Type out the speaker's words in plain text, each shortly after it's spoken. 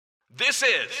This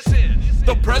is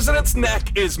The President's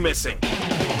Neck is Missing.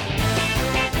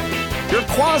 Your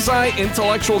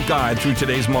quasi-intellectual guide through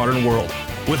today's modern world.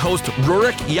 With host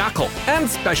Rurik Yakel and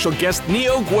special guest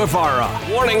Neo Guevara.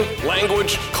 Warning,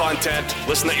 language, content,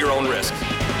 listen at your own risk.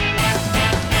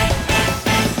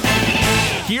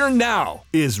 Here now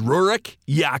is Rurik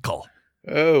Yakel.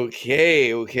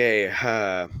 Okay.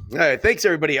 All right, thanks,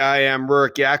 everybody. I am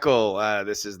Rurik Yakel.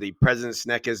 This is the President's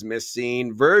Neck is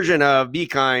Missing version of Be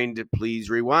Kind,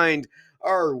 Please Rewind,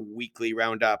 our weekly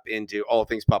roundup into all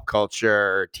things pop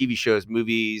culture, TV shows,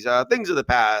 movies, things of the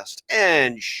past,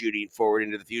 and shooting forward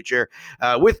into the future.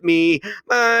 With me,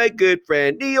 my good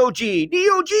friend, Neo G.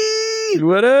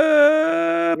 What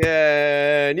up?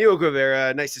 Yeah, Neo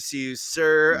Guevara. Nice to see you,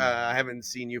 sir. I haven't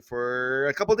seen you for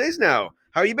a couple days now.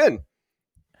 How you been?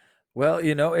 Well,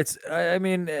 I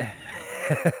mean,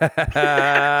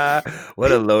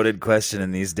 what a loaded question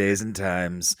in these days and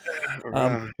times.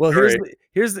 Well,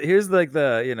 here's like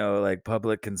the, like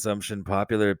public consumption,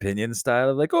 popular opinion style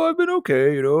of like, oh, I've been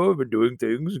okay, I've been doing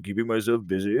things and keeping myself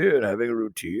busy and having a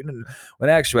routine. And when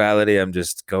in actuality, I'm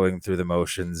just going through the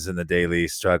motions and the daily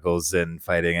struggles and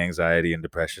fighting anxiety and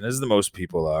depression, as the most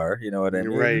people are. You know what I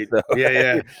mean? Right. So,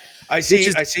 Yeah. I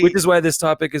see. Which is why this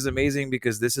topic is amazing,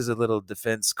 because this is a little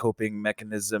defense coping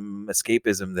mechanism,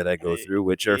 escapism that I go through,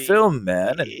 which are film,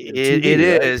 man. And it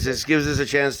TV, right? is. This gives us a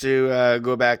chance to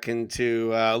go back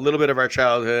into a little bit of our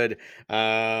childhood,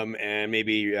 and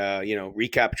maybe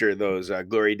recapture those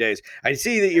glory days. I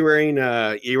see that you're wearing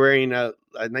a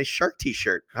nice shark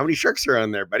T-shirt. How many sharks are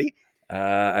on there, buddy?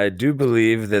 I do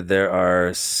believe that there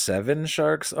are 7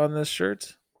 sharks on this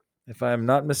shirt, if I'm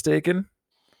not mistaken.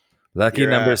 Lucky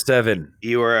number 7.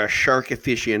 You are a shark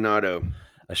aficionado.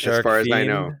 A shark, as far fiend, as I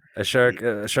know.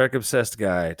 a shark obsessed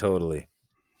guy. Totally.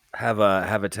 Have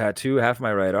a tattoo. Half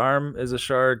my right arm is a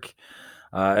shark.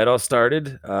 It all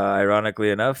started, ironically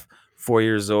enough, 4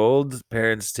 years old.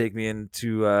 Parents take me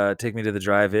to the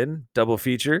drive-in double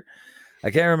feature.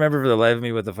 I can't remember for the life of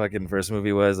me what the fucking first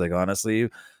movie was. Like, honestly,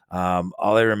 all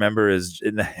I remember is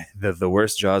in the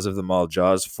worst Jaws of them all,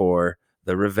 Jaws 4,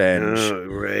 The Revenge. Oh,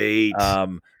 right.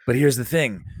 But here's the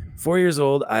thing. 4 years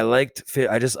old,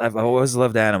 I've always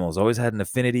loved animals. Always had an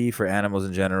affinity for animals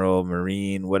in general,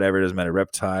 marine, whatever. It doesn't matter.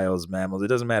 Reptiles, mammals. It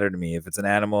doesn't matter to me. If it's an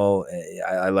animal,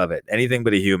 I love it. Anything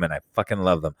but a human, I fucking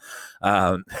love them.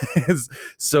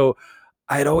 So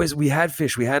we had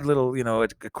fish. We had little,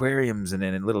 aquariums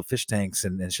and little fish tanks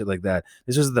and shit like that.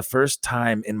 This was the first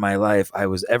time in my life I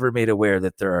was ever made aware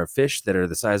that there are fish that are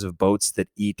the size of boats that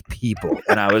eat people.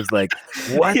 And I was like,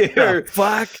 what the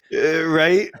fuck?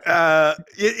 Right.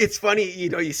 It's funny,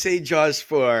 you say Jaws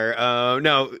 4.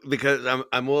 No, because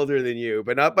I'm older than you,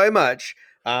 but not by much.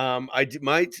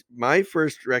 My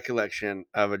first recollection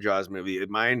of a Jaws movie,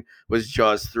 mine was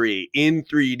Jaws 3 in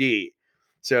 3D.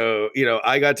 So,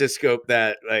 I got to scope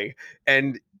that,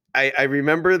 and I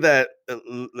remember that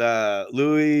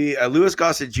Louis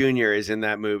Gossett Jr. is in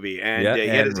that movie, and he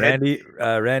had his Dennis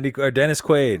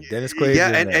Quaid.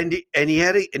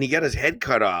 And he got his head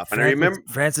cut off, and I remember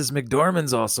Frances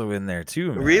McDormand's also in there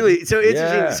too. Man. Really, so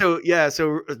interesting. Yeah.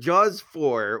 So Jaws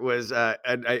 4 was,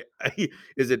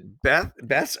 is it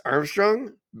Bess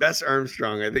Armstrong? Bess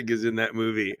Armstrong, I think, is in that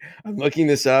movie. I'm looking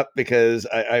this up because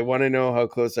I want to know how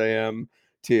close I am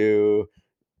to.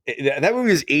 That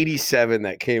movie was 87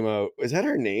 that came out. Was that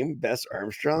her name, Bess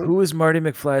Armstrong? Who is Marty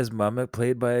McFly's mom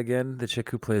played by again? The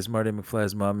chick who plays Marty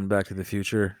McFly's mom in Back to the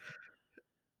Future.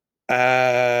 She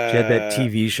had that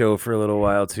TV show for a little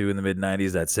while too in the mid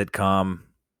 '90s. That sitcom.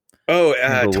 Oh,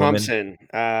 Thompson.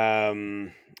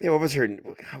 What was her?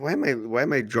 Why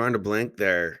am I drawing a blank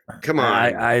there? Come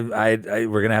on.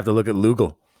 We're gonna have to look at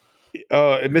Lugal.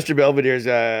 Oh, Mr. Belvedere's.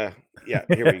 Yeah,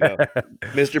 here we go.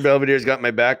 Mr. Belvedere's got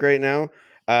my back right now.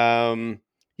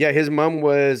 His mom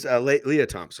was Leah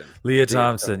Thompson. Leah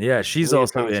Thompson. Yeah, she's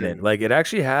also in it. Like, it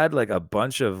actually had like a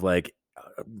bunch of like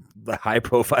high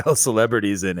profile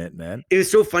celebrities in it, man. It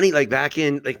was so funny, like back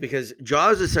in because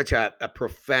Jaws is such a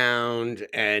profound,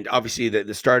 and obviously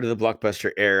the start of the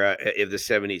blockbuster era of the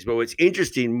 70s. But what's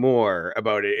interesting more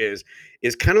about it is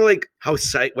kind of like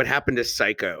what happened to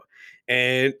Psycho.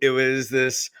 And it was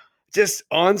this just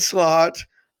onslaught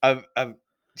of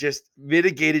just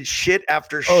mitigated shit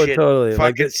after shit. Totally.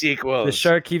 Fucking sequels. The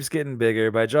shark keeps getting bigger.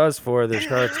 By Jaws 4, the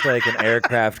shark's like an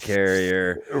aircraft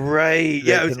carrier. Right.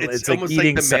 Yeah. It's like almost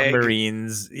eating like the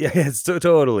submarines. Yeah, it's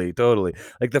totally.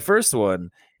 Like the first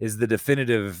one is the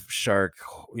definitive shark,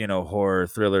 horror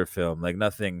thriller film. Like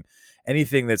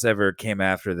anything that's ever came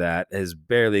after that has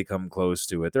barely come close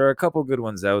to it. There are a couple good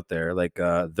ones out there. Like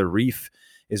The Reef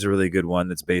is a really good one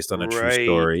that's based on a true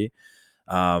story.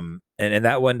 And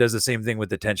that one does the same thing with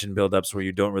the tension buildups where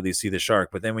you don't really see the shark.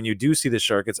 But then when you do see the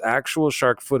shark, it's actual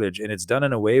shark footage, and it's done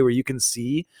in a way where you can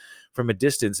see from a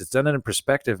distance. It's done in a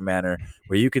perspective manner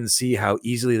where you can see how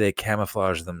easily they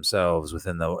camouflage themselves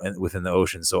within the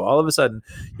ocean. So all of a sudden,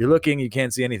 you're looking, you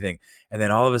can't see anything, and then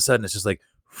all of a sudden, it's just like,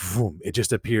 boom, it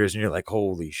just appears, and you're like,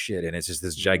 holy shit! And it's just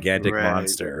this gigantic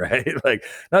monster, right? Like,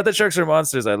 not that sharks are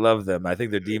monsters. I love them. I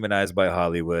think they're demonized by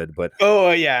Hollywood, but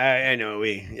Oh yeah, I know.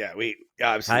 We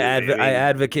absolutely. I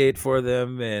advocate for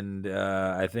them, and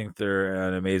I think they're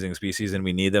an amazing species, and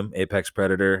we need them. Apex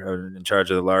predator, in charge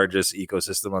of the largest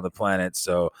ecosystem on the planet,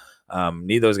 so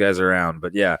need those guys around.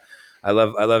 But yeah, I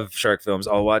love shark films.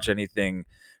 I'll watch anything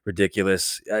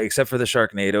ridiculous except for the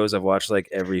Sharknadoes. I've watched like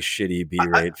every shitty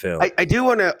B-rate film. I do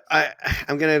want to.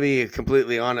 I'm going to be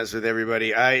completely honest with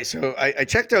everybody. I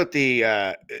checked out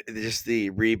the just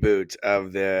the reboot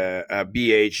of the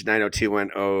BH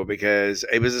 90210 because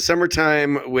it was the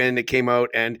summertime when it came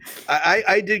out, and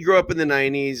I did grow up in the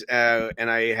 90s, and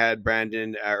I had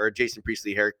Brandon or Jason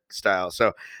Priestley hairstyle,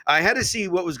 so I had to see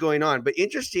what was going on. But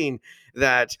interesting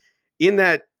that in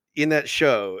that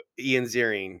show, Ian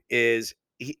Ziering is.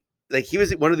 He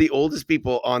was one of the oldest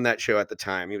people on that show at the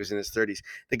time. He was in his 30s.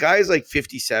 The guy is like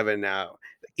 57 now.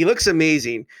 He looks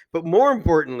amazing. But more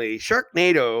importantly,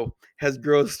 Sharknado has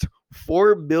grossed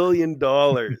 $4 billion.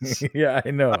 Yeah,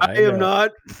 I know. I am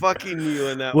not fucking you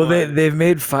in that well, one. they've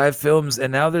made 5 films,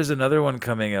 and now there's another one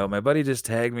coming out. My buddy just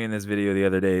tagged me in this video the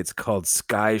other day. It's called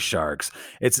Sky Sharks.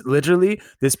 It's literally,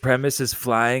 this premise is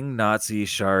flying Nazi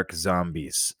shark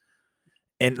zombies.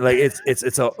 And like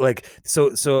it's all like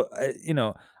so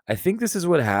I think this is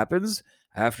what happens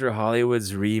after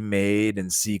Hollywood's remade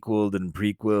and sequeled and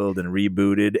prequeled and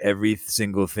rebooted every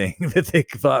single thing that they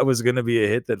thought was going to be a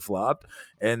hit that flopped,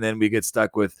 and then we get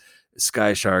stuck with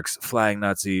Sky Sharks, flying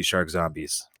Nazi shark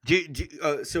zombies.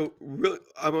 So really,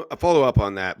 I'll follow up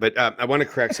on that, but I want to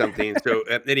correct something. So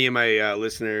any of my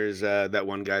listeners, that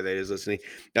one guy that is listening,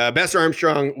 Bess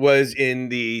Armstrong was in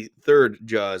the 3rd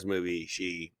Jaws movie.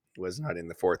 She was not in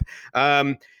the 4th.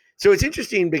 So it's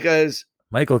interesting because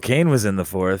Michael Caine was in the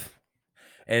 4th,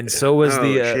 and so was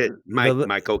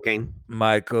Michael Caine.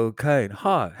 Michael Caine.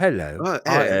 Hi, hello.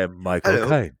 I am Michael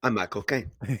Caine. I'm Michael Caine.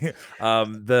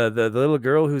 The little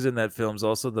girl who's in that film is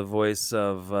also the voice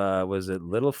of was it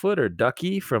Littlefoot or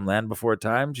Ducky from Land Before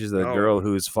Time? She's the girl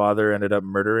whose father ended up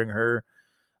murdering her.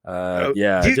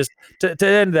 Just to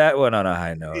end that one on a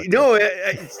high note. No,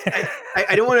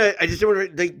 I don't want to. I just don't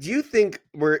want to. Like, do you think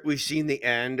we've seen the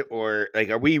end, or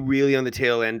like, are we really on the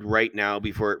tail end right now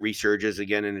before it resurges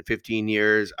again in 15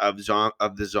 years of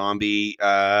the zombie?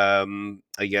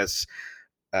 I guess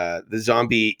the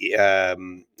zombie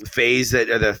phase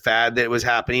the fad that was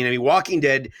happening. I mean, Walking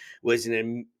Dead was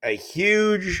a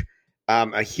huge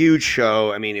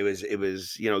show. I mean, it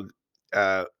was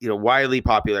widely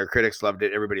popular. Critics loved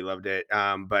it. Everybody loved it.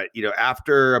 But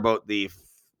after about the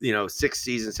 6th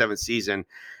season, 7th season,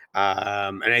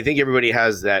 and I think everybody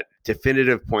has that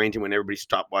definitive point when everybody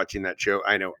stopped watching that show.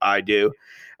 I know I do.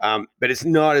 But it's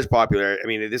not as popular. I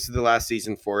mean, this is the last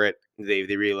season for it. They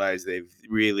realize they've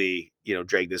really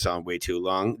dragged this on way too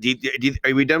long.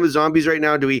 Are we done with zombies right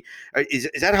now? Is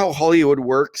that how Hollywood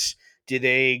works? Do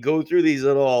they go through these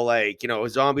little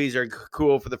zombies are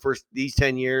cool for these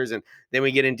 10 years, and then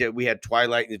we had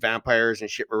Twilight and vampires and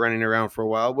shit were running around for a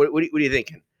while? What are you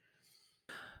thinking?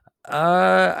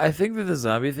 I think that the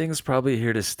zombie thing is probably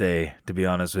here to stay, to be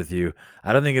honest with you.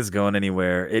 I don't think it's going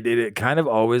anywhere. It kind of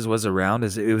always was around,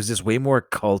 as it was just way more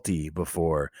culty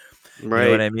before. Right. You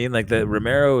know what I mean? Like, the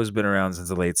Romero has been around since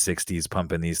the late 60s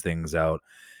pumping these things out.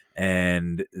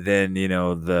 And then,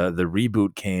 the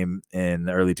reboot came in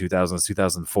the early 2000s,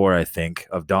 2004, I think,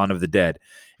 of Dawn of the Dead.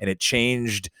 And it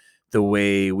changed the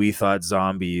way we thought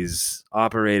zombies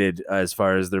operated as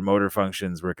far as their motor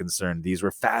functions were concerned. These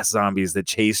were fast zombies that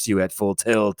chased you at full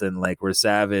tilt and were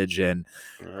savage, and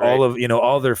all of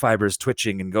all their fibers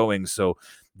twitching and going. So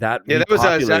that was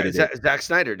Zack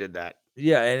Snyder did that.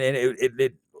 Yeah, and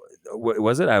it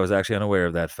was it? I was actually unaware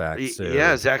of that fact. So.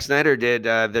 Yeah, Zack Snyder did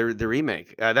the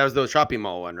remake. That was the shopping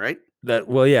mall one, right?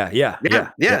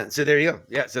 Yeah. So there you go.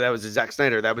 Yeah, so that was Zack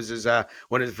Snyder. That was his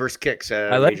one of his first kicks.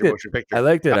 I liked it. Motion picture. I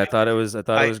liked it. I thought it was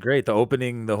great. The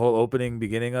whole opening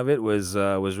beginning of it was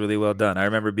really well done. I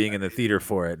remember being in the theater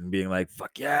for it and being like,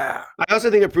 "Fuck yeah!" I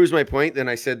also think it proves my point. Then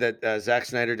I said that Zack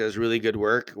Snyder does really good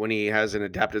work when he has an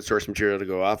adapted source material to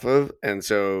go off of, and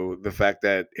so the fact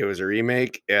that it was a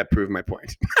remake proved my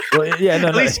point. Well, yeah,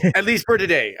 at least for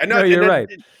today. You're right.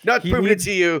 Not proving it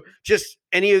to you. Just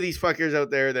any of these fuckers out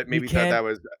there that maybe thought that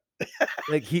was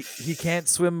Like he can't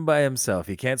swim by himself.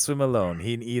 He can't swim alone.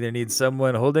 He either needs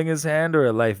someone holding his hand or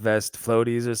a life vest,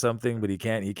 floaties or something. But he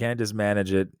can't just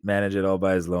manage it all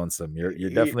by his lonesome. You're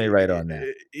definitely right on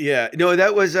that. Yeah, no,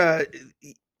 that was and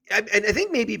I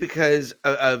think maybe because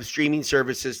of streaming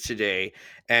services today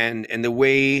and the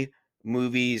way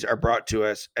movies are brought to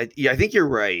us. Yeah, I think you're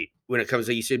right when it comes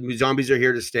to, you said zombies are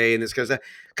here to stay and this because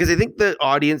I think the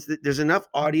audience, there's enough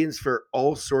audience for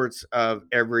all sorts of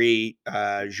every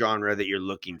genre that you're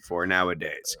looking for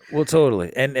nowadays. Well,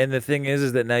 totally. And the thing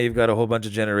is that now you've got a whole bunch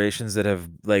of generations that have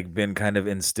like been kind of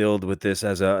instilled with this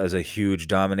as a huge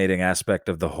dominating aspect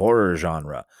of the horror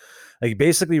genre. Like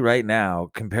basically right now,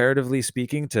 comparatively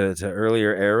speaking to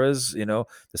earlier eras, the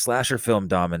slasher film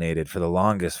dominated for the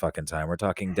longest fucking time. We're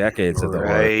talking decades of the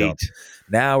horror film. Right.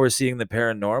 Now we're seeing the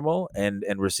paranormal and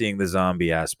we're seeing the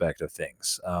zombie aspect of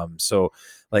things. So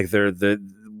like the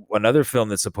another film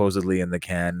that's supposedly in the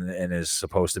can and is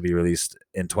supposed to be released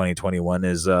in 2021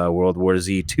 is World War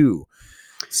Z 2.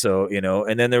 So,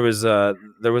 and then there was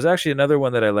actually another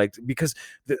one that I liked because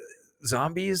the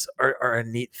zombies are a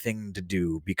neat thing to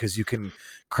do because you can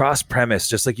cross premise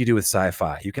just like you do with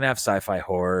sci-fi. You can have sci-fi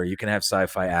horror, you can have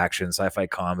sci-fi action, sci-fi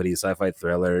comedy, sci-fi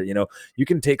thriller. You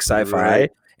can take sci-fi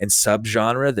Right. and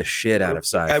subgenre the shit out of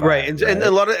sci-fi. Right, and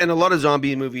a lot of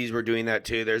zombie movies were doing that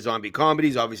too. There's zombie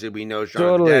comedies, obviously we know Shaun of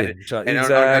the Totally. Dead,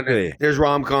 Exactly. there's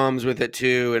rom-coms with it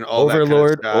too, and all that kind of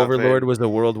Overlord stuff. Overlord was a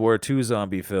World War II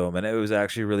zombie film, and it was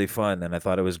actually really fun, and I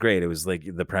thought it was great. It was like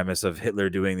the premise of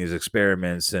Hitler doing these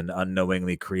experiments and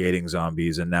unknowingly creating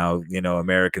zombies, and now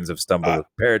Americans have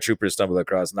paratroopers stumbled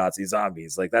across Nazi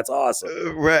zombies. Like that's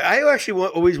awesome. Right, I actually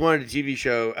always wanted a TV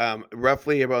show,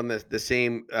 roughly around the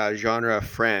same genre of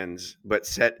Friends, but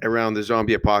set around the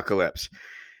zombie apocalypse.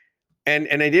 And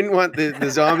I didn't want the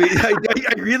zombie.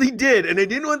 I really did, and I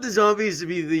didn't want the zombies to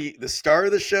be the star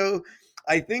of the show.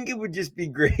 I think it would just be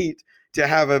great to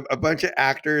have a bunch of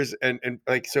actors and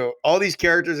like, so all these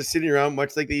characters are sitting around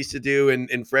much like they used to do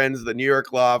in Friends, the New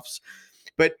York lofts,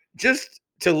 but just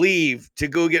to leave to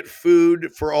go get food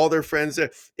for all their friends.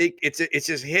 It's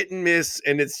just hit and miss,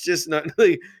 and it's just not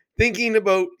really thinking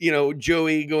about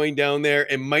Joey going down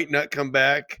there and might not come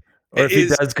back. Or if he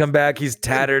Is does come back, he's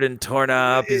tattered and torn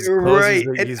up. His clothes,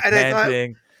 right, he's and I thought,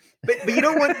 panting. but you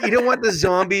don't want the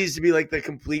zombies to be like the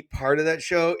complete part of that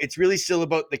show. It's really still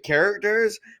about the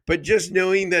characters, but just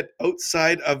knowing that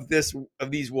outside of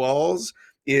these walls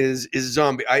is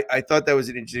zombie. I thought that was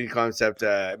an interesting concept.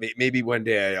 Maybe one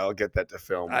day I'll get that to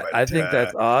film. I think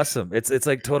that's awesome. It's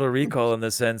like Total Recall in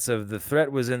the sense of the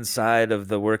threat was inside of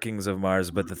the workings of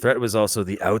Mars, but the threat was also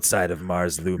the outside of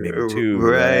Mars looming too.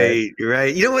 Right.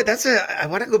 You know what? I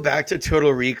want to go back to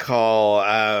Total Recall,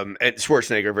 at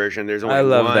Schwarzenegger version. There's only I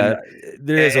love one. that.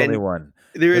 There is and only one.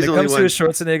 There When is it only comes to one.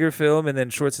 a Schwarzenegger film and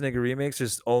then Schwarzenegger remakes,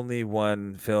 there's only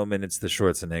one film, and it's the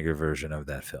Schwarzenegger version of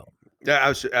that film.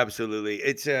 Yeah, absolutely.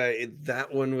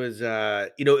 That one was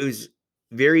it was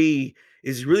very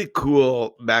is really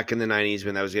cool back in the 90s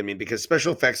when that was going because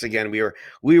special effects, again,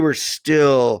 we were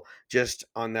still just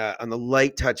on the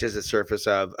light touches, the surface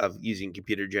of using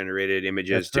computer generated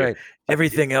images That's right.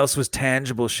 Everything else was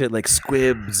tangible shit like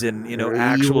squibs and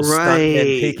actual stuntmen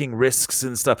right. taking risks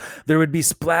and stuff. There would be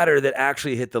splatter that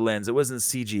actually hit the lens. It wasn't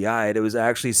CGI. It was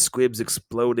actually squibs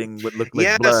exploding what looked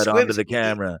like blood onto Squibs. the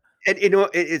camera. And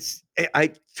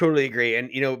I totally agree.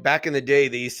 And back in the day,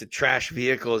 they used to trash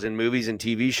vehicles in movies and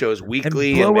TV shows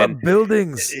weekly and blow up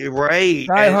buildings. Right.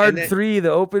 Die Hard 3,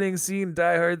 the opening scene,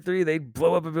 Die Hard 3, they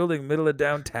blow up a building middle of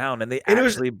downtown, and they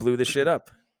actually blew the shit up.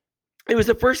 It was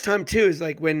the first time too. Is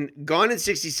like when Gone in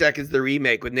 60 Seconds, the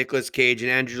remake with Nicolas Cage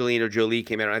and Angelina Jolie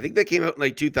came out. I think that came out in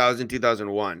like 2000,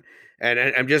 2001. And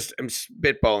I'm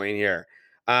spitballing here.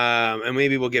 And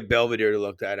maybe we'll get Belvedere to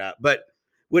look that up. But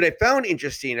what I found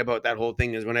interesting about that whole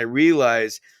thing is when I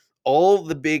realized all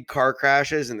the big car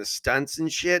crashes and the stunts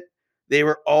and shit, they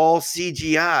were all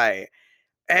CGI.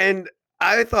 And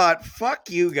I thought,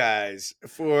 fuck you guys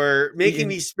for making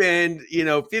me spend,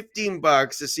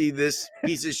 $15 to see this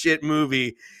piece of shit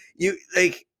movie.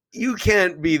 You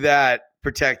can't be that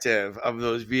protective of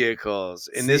those vehicles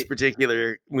in this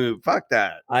particular move. Fuck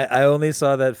that. I only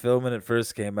saw that film when it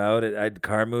first came out. I had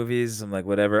car movies. I'm like,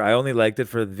 whatever. I only liked it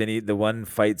for the one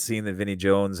fight scene that Vinnie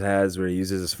Jones has where he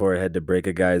uses his forehead to break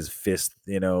a guy's fist,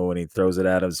 when he throws it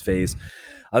out of his face.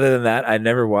 Other than that, I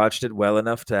never watched it well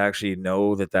enough to actually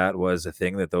know that was a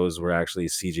thing, that those were actually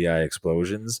CGI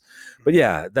explosions. But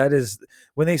yeah, that is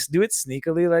when they do it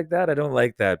sneakily like that. I don't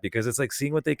like that because it's like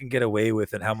seeing what they can get away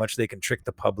with and how much they can trick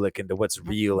the public into what's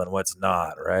real and what's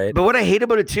not, right? But what I hate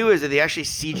about it too is that they actually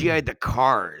CGI'd the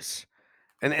cars,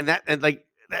 and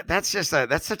that's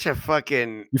such a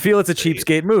fucking. You feel it's a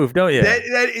cheapskate move, don't you?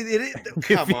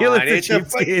 Come You feel on, it's a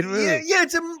cheapskate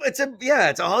yeah, move.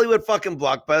 it's a Hollywood fucking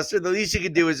blockbuster. The least you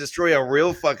could do is destroy a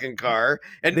real fucking car,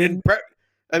 I They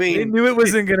mean, knew it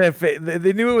wasn't gonna.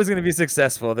 They knew it was gonna be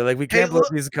successful. They're like, we hey, can't blow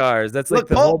these cars. That's like look,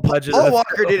 the whole budget of Paul the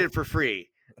Walker did film. it for free.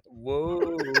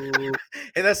 Whoa!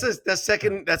 And that's the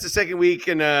second week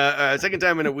in second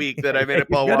time in a week that I made a You've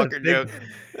Paul got Walker joke.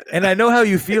 And I know how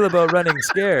you feel about running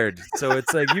scared, so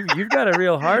it's like you've got a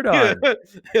real hard Yeah, on.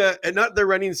 yeah, and not the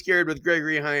running scared with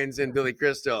Gregory Hines and Billy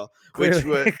Crystal, which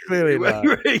was Clearly not.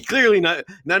 clearly not.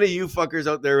 None of you fuckers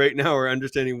out there right now are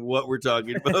understanding what we're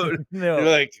talking about. No. They're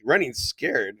like running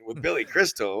scared with Billy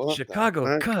Crystal. What the Chicago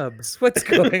fuck? Cubs. What's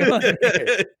going on here?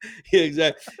 Yeah,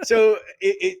 exactly. So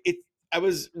I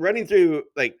was running through,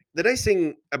 like, the nice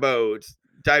thing about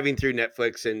diving through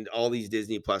Netflix and all these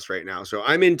Disney Plus right now. So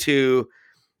I'm into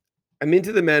The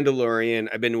Mandalorian.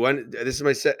 I've been this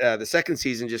is the second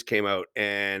season just came out,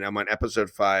 and I'm on episode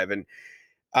 5. And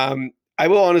I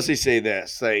will honestly say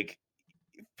this, like,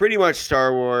 pretty much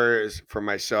Star Wars for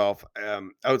myself,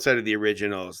 outside of the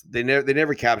originals, they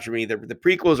never captured me. The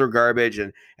prequels are garbage,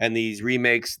 and these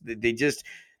remakes, they just,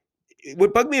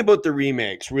 what bugged me about the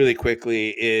remakes really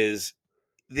quickly is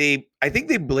I think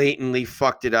they blatantly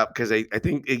fucked it up, because I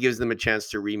think it gives them a chance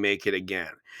to remake it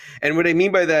again. And what I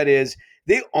mean by that is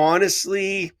they went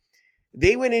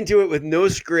into it with no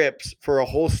scripts for a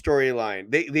whole storyline.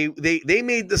 They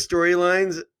made the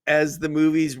storylines as the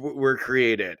movies were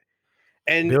created.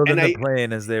 Building the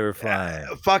plane as they were flying.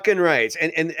 Fucking right.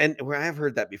 And where I've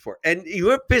heard that before. And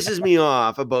what pisses me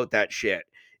off about that shit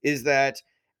is that,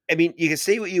 I mean, you can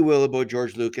say what you will about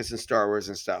George Lucas and Star Wars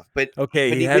and stuff, but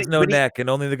okay, he has no neck, and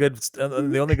only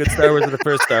the only good Star Wars are the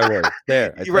first Star Wars.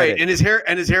 There, I said right, it. and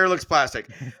his hair looks plastic.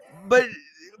 But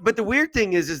the weird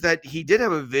thing is that he did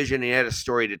have a vision. And he had a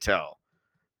story to tell.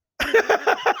 I'm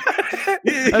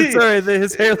sorry,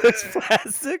 his hair looks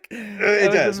plastic.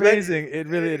 It does. Amazing.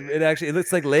 It actually, it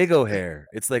looks like Lego hair.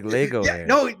 It's like Lego hair.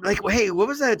 No, like, hey, what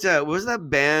was that? What was that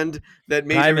band that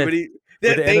made Hyman. everybody?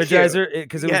 The Energizer,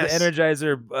 because it was Yes. the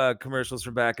Energizer commercials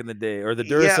from back in the day, or the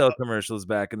Duracell commercials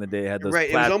back in the day had those. Right,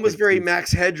 it was almost very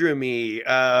Max Headroom-y,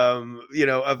 of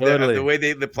Totally. the way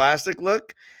the plastic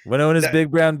look. Winona's Big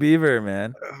Brown Beaver,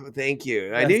 man. Oh, thank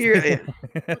you. I knew you're.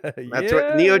 That's what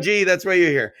Yeah. Neo G. That's why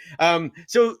you're here.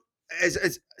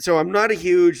 So I'm not a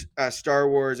huge Star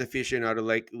Wars aficionado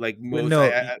like most.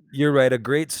 No, you're right. A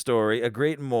great story, a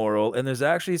great moral, and there's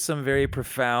actually some very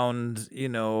profound,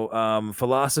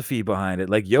 philosophy behind it.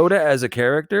 Like Yoda as a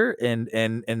character, and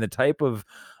the type of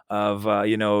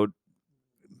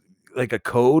like a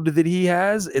code that he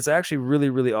has. It's actually really,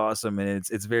 really awesome, and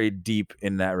it's very deep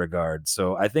in that regard.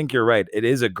 So I think you're right. It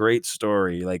is a great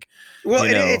story. Like, well,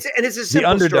 it's a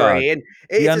simple story, and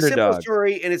it's a simple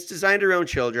story, and it's designed around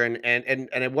children, and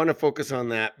I want to focus on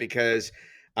that because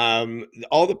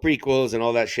all the prequels and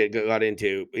all that shit got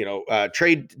into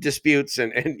trade disputes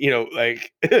and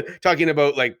like talking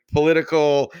about like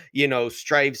political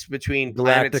strifes between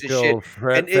planets and shit,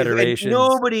 federations. And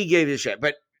nobody gave a shit.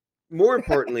 But more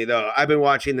importantly, though, I've been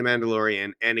watching The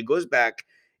Mandalorian, and it goes back.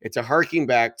 It's a harking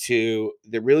back to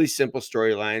the really simple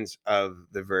storylines of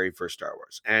the very first Star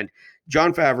Wars. And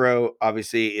Jon Favreau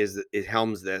obviously is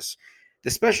helms this. The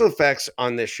special effects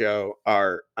on this show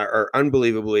are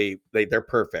unbelievably, like, they're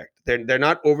perfect. They're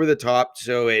not over the top,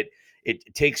 so it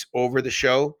takes over the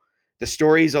show. The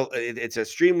stories, it's a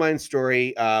streamlined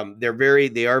story. They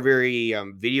are very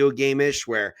video game-ish,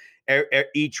 where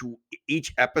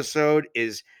each episode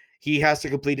is, he has to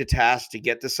complete a task to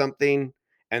get to something,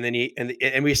 and then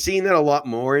and we're seeing that a lot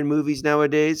more in movies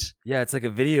nowadays. Yeah, it's like a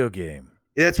video game.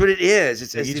 That's what it is.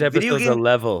 It's each episode's a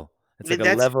level. It's like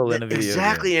a level in a video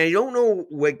exactly, game. And I don't know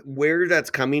where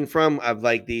that's coming from. Of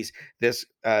like they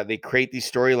create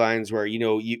these storylines where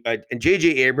and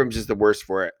J.J. Abrams is the worst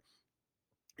for it.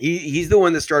 He's the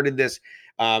one that started this.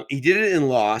 He did it in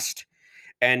Lost.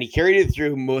 And he carried it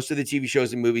through most of the TV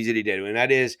shows and movies that he did. And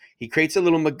that is, he creates a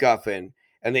little MacGuffin,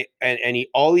 and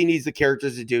all he needs the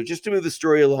characters to do just to move the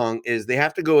story along is they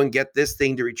have to go and get this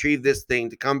thing to retrieve this thing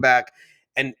to come back.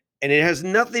 And it has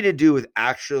nothing to do with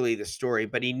actually the story,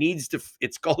 but he needs to,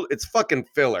 it's fucking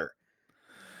filler.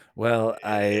 Well,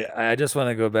 I just want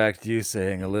to go back to you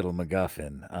saying a little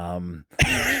MacGuffin.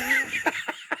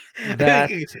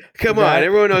 Come on,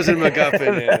 everyone knows what a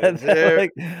MacGuffin is.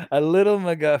 Like a little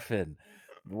MacGuffin.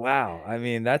 Wow. I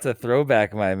mean, that's a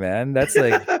throwback, my man. That's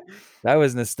like, that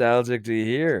was nostalgic to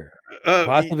hear.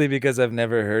 Possibly because I've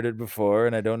never heard it before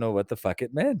and I don't know what the fuck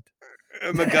it meant.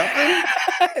 A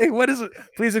MacGuffin? What is it?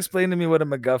 Please explain to me what a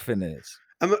MacGuffin is.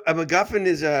 A MacGuffin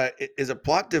is a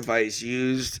plot device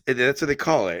used. That's what they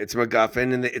call it. It's a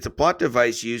MacGuffin, and it's a plot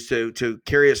device used to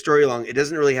carry a story along. It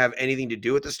doesn't really have anything to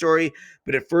do with the story,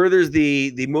 but it furthers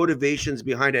the motivations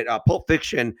behind it. Pulp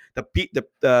Fiction,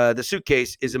 the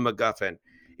suitcase is a MacGuffin.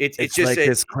 It's It's just like a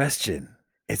this question.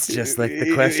 It's just like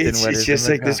the question. What it's is a just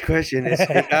like this MacGuffin? question is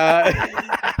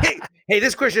hey,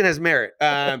 this question has merit.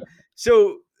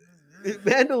 So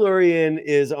Mandalorian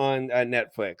is on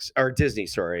Netflix or Disney,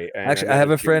 sorry, and Actually, I know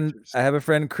that's streaming service. I have a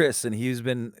friend, Chris, and he's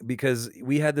been because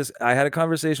we had this. I had a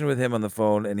conversation with him on the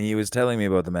phone, and he was telling me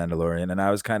about the Mandalorian, and I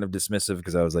was kind of dismissive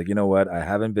because I was like, you know what, I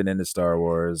haven't been into Star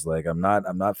Wars. Like, I'm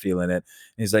not feeling it. And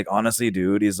he's like, honestly,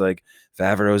 dude, he's like,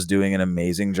 Favreau's doing an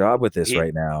amazing job with this He,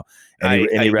 right now, and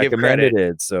he I give recommended credit.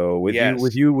 it. So Yes,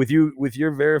 with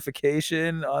your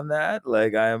verification on that,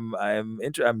 like, I'm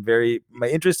very my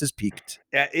interest is piqued.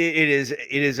 it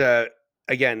is a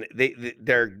again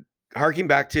they're harking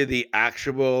back to the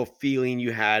actual feeling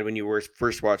you had when you were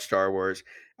first watched Star Wars.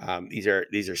 These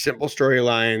are simple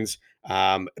storylines,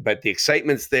 but the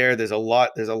excitement's there. There's a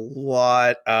lot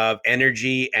of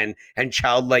energy and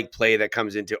childlike play that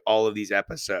comes into all of these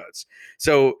episodes.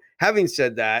 So having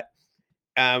said that,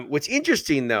 what's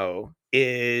interesting though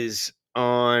is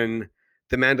on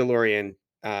the Mandalorian,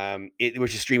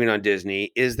 which is streaming on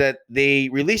Disney, is that they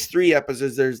released 3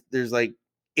 episodes. There's like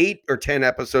 8 or 10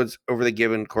 episodes over the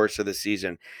given course of the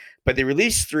season, but they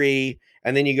released three,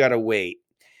 and then you got to wait.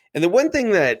 And the one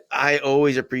thing that I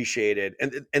always appreciated,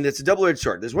 and it's a double edged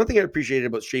sword. There's one thing I appreciated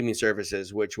about streaming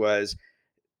services, which was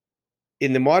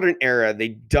in the modern era, they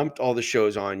dumped all the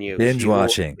shows on you. So Binge you go,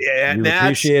 watching. yeah, You that's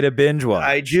appreciate a binge I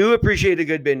watch. do appreciate a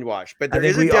good binge watch, but I there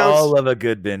think is a we down. all love a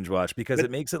good binge watch because But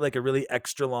it makes it like a really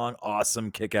extra long,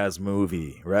 awesome, kick-ass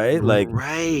movie, right?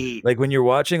 right, Like when you're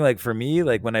watching, like for me,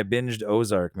 like when I binged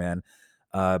Ozark, man,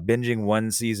 binging one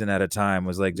season at a time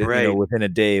was like, you know, right. within a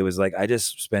day, it was like I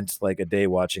just spent like a day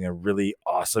watching a really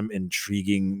awesome,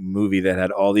 intriguing movie that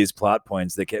had all these plot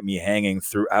points that kept me hanging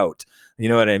throughout. You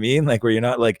know what I mean? Like where you're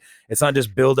not like it's not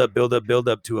just build up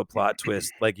to a plot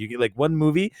twist. Like you get like one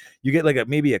movie, you get like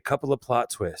maybe a couple of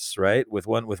plot twists, right? With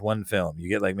one film, you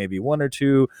get like maybe one or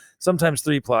two, sometimes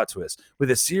three plot twists. With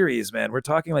a series, man, we're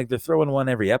talking like they're throwing one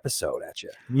every episode at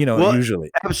you. You know, Well, usually.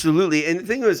 absolutely. And the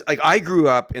thing was, like, I grew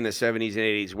up in the '70s and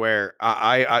 '80s where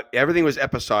I everything was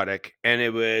episodic, and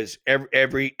it was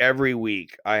every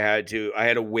week I had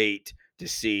to wait to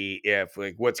see if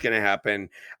like what's going to happen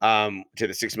to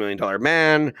the $6 million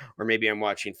man, or maybe I'm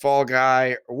watching Fall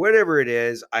Guy or whatever it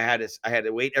is. I had to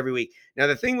wait every week. Now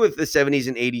the thing with the '70s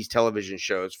and '80s television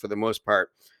shows, for the most part,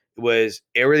 was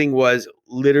everything was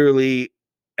literally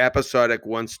episodic,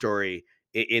 one story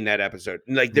in that episode.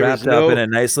 Like there was Wrapped up in no a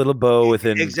nice little bow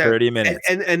within exact 30 minutes.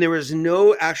 and there was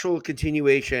no actual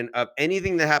continuation of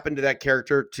anything that happened to that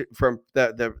character from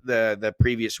the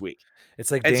previous week. It's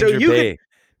like And so Danger you could Bay.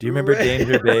 Do you remember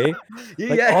Danger Bay?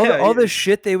 Like all yeah. the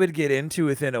shit they would get into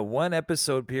within a one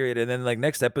episode period, and then like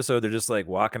next episode they're just like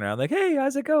walking around like, "Hey,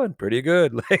 how's it going? Pretty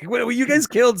good." Like, what you guys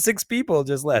killed 6 people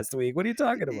just last week. What are you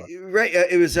talking about? Right.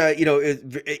 It was,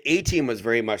 A Team was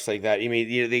very much like that. I mean,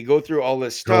 they go through all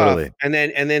this stuff, Totally. and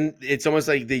then it's almost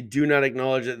like they do not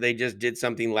acknowledge that they just did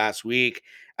something last week.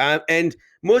 And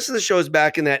most of the shows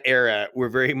back in that era were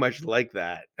very much like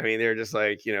that. I mean, they're just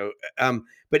like,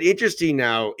 but interesting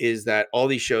now is that all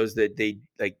these shows that they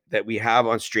like that we have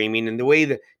on streaming and the way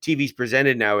that TV's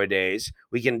presented nowadays,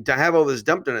 we can have all this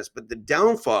dumped on us. But the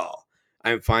downfall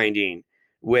I'm finding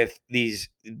with these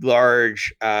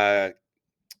large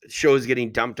shows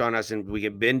getting dumped on us and we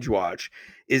can binge watch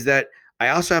is that I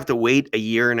also have to wait a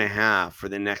year and a half for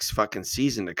the next fucking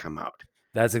season to come out.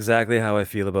 That's exactly how I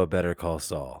feel about Better Call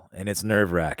Saul, and it's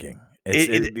nerve wracking.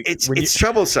 It's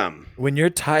troublesome. When you're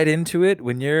tied into it,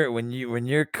 when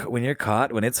you're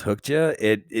caught, when it's hooked you,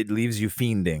 it leaves you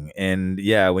fiending. And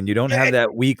yeah, when you don't have Yeah,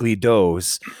 that weekly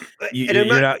dose, and I'm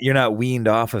not you're not weaned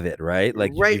off of it, right?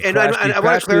 Like right. And I you've want to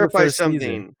crashed through the clarify first season.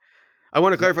 something. I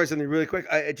want to clarify something really quick.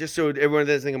 Just so everyone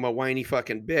doesn't think I'm a whiny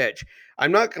fucking bitch.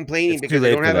 I'm not complaining It's too because I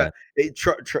late don't for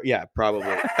have that. yeah, probably.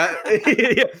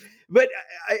 Yeah. But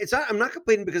it's not. I'm not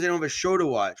complaining because I don't have a show to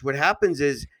watch. What happens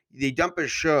is they dump a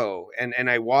show and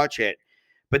I watch it,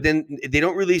 but then they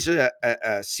don't release a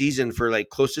season for like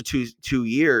close to 2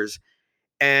 years,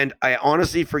 and I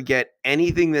honestly forget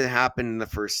anything that happened in the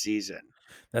first season.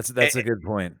 That's a good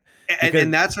point. Because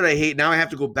And that's what I hate. Now I have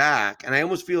to go back, and I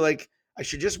almost feel like I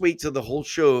should just wait till the whole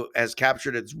show has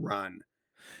captured its run.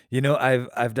 you know,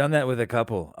 I've done that with a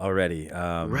couple already.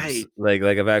 Right. Like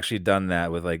I've actually done that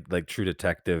with like True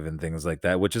Detective and things like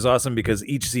that, which is awesome because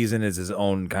each season is his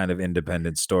own kind of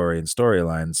independent story and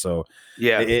storyline. So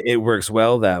Yeah. it works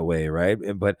well that way, right?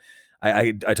 But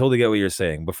I totally get what you're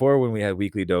saying. Before, when we had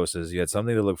weekly doses, you had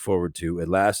something to look forward to. It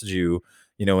lasted you,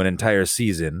 an entire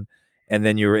season, and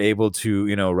then you were able to,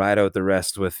 ride out the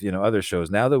rest with, other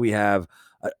shows. Now that we have,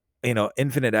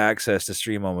 infinite access to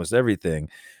stream almost everything,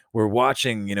 we're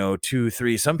watching, 2,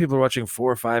 3. Some people are watching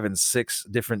 4, 5, and 6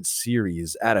 different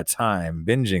series at a time,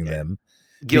 binging them,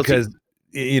 Guilty. because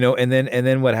and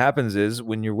then what happens is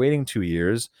when you're waiting 2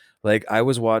 years, like I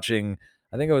was watching.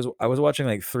 I think I was watching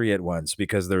like 3 at once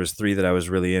because there was 3 that I was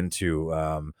really into.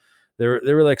 There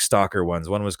were like stalker ones.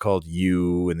 One was called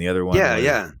You, and Yeah,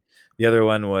 yeah. the other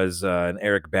one was an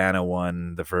Eric Bana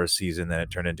one. The first season, then it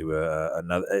turned into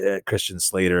another Christian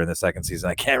Slater in the second season.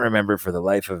 I can't remember for the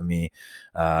life of me.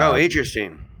 Oh,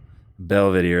 interesting.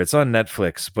 Belvedere. It's on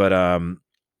Netflix, but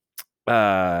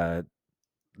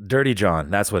Dirty John.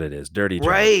 That's what it is. Dirty John.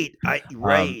 Right.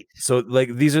 Right. So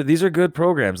like these are good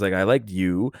programs. Like I liked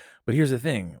You, but here's the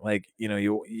thing. Like, I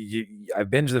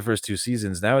binged the first 2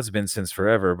 seasons. Now it's been since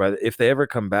forever. But if they ever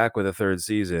come back with a third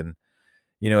season,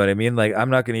 you know what I mean? Like I'm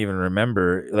not gonna even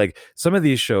remember like some of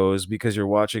these shows because you're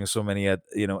watching so many at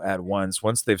once.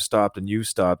 Once they've stopped and you've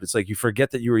stopped, it's like you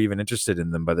forget that you were even interested in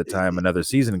them by the time another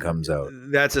season comes out.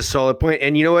 That's a solid point.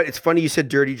 And you know what? It's funny you said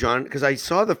Dirty John because I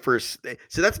saw the first.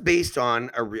 So that's based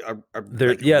on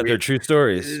They're true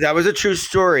stories. That was a true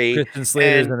story. Christian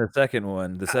Slater's in the second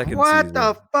one, the second what season.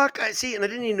 the fuck? I see, and I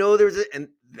didn't even know there was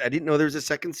I didn't know there was a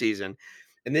second season.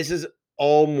 And this is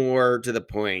all more to the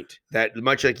point that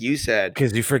much like you said,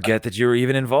 because you forget that you were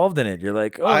even involved in it. You're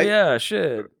like, oh yeah,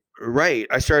 shit. Right.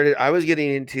 I was getting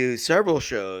into several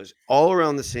shows all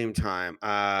around the same time.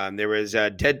 There was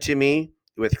Dead to Me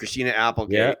with Christina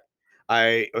Applegate. Yeah.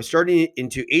 I was starting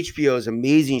into HBO's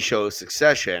amazing show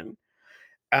Succession.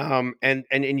 And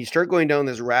you start going down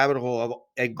this rabbit hole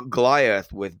of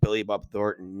Goliath with Billy Bob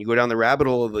Thornton. You go down the rabbit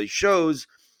hole of these shows,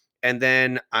 and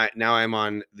then now I'm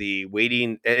on the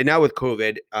waiting. And now with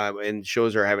COVID, and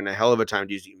shows are having a hell of a time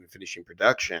just even finishing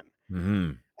production.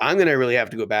 Mm-hmm. I'm gonna really have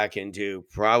to go back into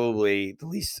probably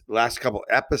the last couple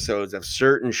episodes of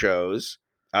certain shows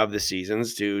of the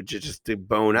seasons to just to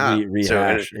bone up,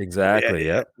 rehash. Exactly.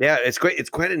 Yeah, it's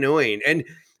quite annoying. And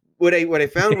what I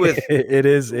found with it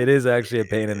is actually a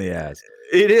pain in the ass.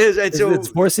 It is, and so it's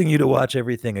forcing you to watch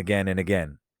everything again and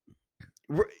again.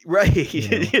 Right.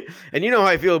 And you know how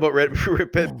I feel about oh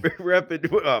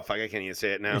fuck, I can't even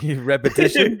say it now.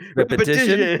 repetition.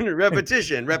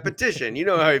 You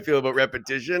know how I feel about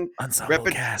repetition. Ensemble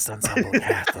cast.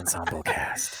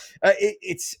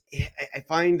 I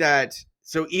find that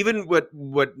so even what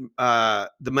the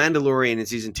Mandalorian in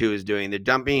season 2 is doing, they're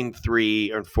dumping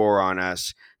 3 or 4 on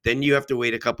us. Then you have to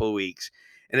wait a couple of weeks.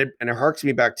 And it harks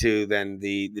me back to then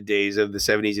the days of the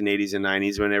 70s and 80s and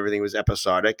 90s when everything was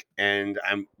episodic, and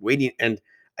I'm waiting, and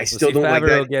I still don't like that.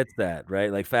 Favreau gets that,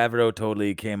 right? Like Favreau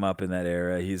totally came up in that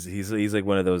era. He's like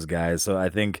one of those guys. So I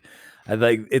think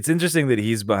it's interesting that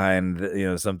he's behind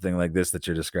something like this that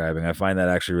you're describing. I find that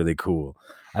actually really cool.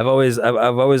 I've always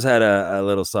had a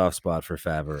little soft spot for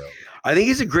Favreau. I think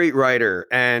he's a great writer,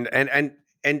 and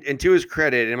to his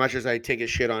credit, and much as I take a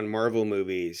shit on Marvel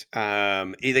movies,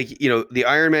 the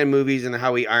Iron Man movies and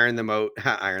how he ironed them out,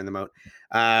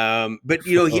 but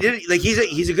he did like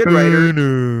he's a good writer.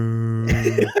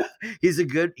 he's a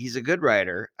good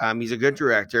writer. He's a good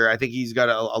director. I think he's got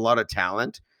a lot of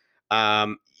talent.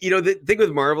 The thing with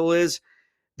Marvel is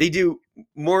they do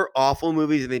more awful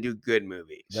movies than they do good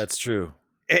movies. That's true.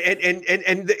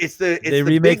 And they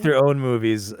remake their own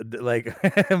movies like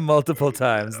multiple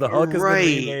times. The Hulk has been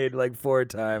remade like 4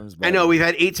 times. I know we've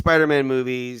had 8 Spider-Man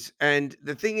movies, and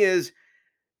the thing is,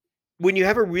 when you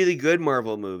have a really good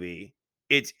Marvel movie,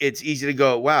 it's easy to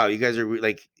go, wow, you guys are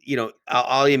like,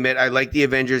 I'll admit I like the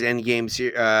Avengers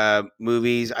Endgame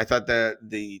movies. I thought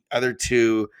the other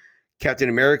 2 Captain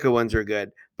America ones are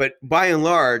good, but by and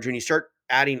large, when you start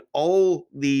adding all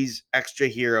these extra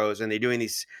heroes and they're doing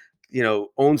these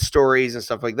own stories and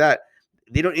stuff like that,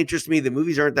 they don't interest me. The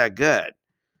movies aren't that good.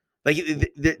 Like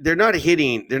they're not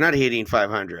hitting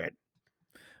 500.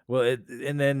 Well,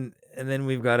 and then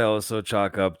we've got to also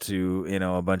chalk up to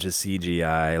a bunch of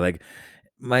CGI. Like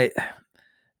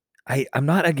I'm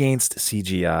not against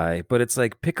CGI, but it's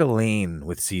like pick a lane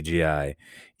with CGI.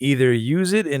 Either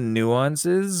use it in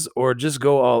nuances or just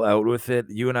go all out with it.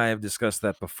 You and I have discussed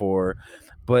that before,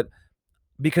 but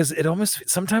because it almost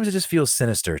sometimes it just feels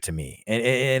sinister to me,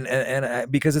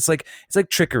 and because it's like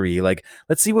trickery. Like,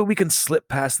 let's see what we can slip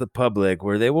past the public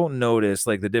where they won't notice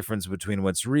like the difference between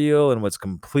what's real and what's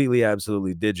completely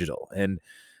absolutely digital. And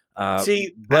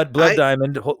Blood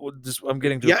Diamond. I'm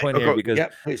getting to a point here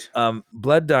because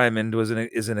Blood Diamond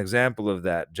is an example of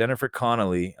that. Jennifer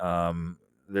Connelly,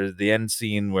 there's the end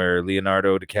scene where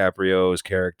Leonardo DiCaprio's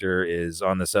character is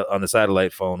on the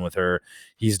satellite phone with her.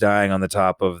 He's dying on the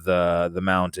top of the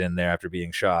mountain there after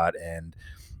being shot, and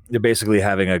they're basically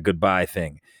having a goodbye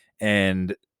thing.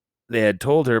 And they had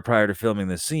told her prior to filming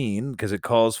the scene, because it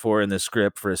calls for in the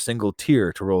script for a single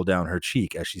tear to roll down her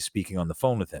cheek as she's speaking on the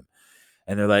phone with him.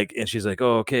 And they're like, and she's like,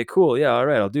 oh, okay, cool. Yeah, all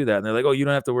right, I'll do that. And they're like, oh, you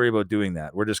don't have to worry about doing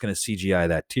that. We're just going to CGI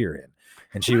that tear in.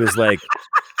 And she was like,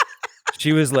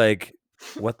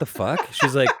 what the fuck?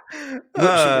 She's like,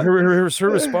 her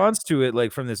response to it,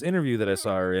 like from this interview that I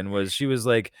saw her in, was she was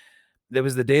like, there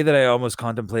was the day that I almost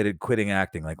contemplated quitting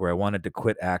acting, like where I wanted to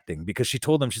quit acting, because she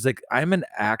told them, she's like, I'm an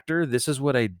actor. This is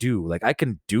what I do. Like, I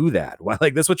can do that. Why?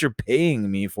 Like, that's what you're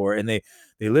paying me for. And they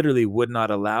literally would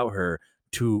not allow her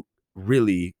to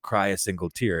really cry a single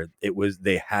tear.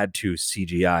 They had to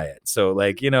CGI it. So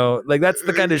like, like that's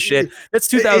the kind of shit. That's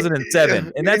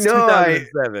 2007, and that's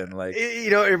 2007. Like,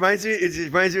 it reminds me. It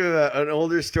reminds me of an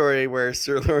older story where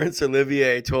Sir Laurence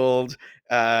Olivier told.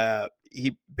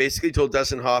 He basically told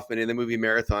Dustin Hoffman in the movie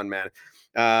Marathon Man.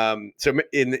 So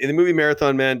in the movie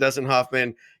Marathon Man, Dustin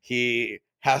Hoffman, he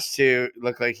has to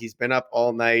look like he's been up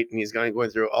all night and he's going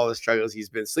through all the struggles. He's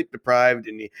been sleep deprived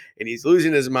and he's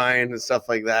losing his mind and stuff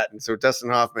like that. And so Dustin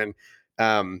Hoffman,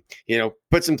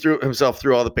 puts himself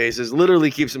through all the paces,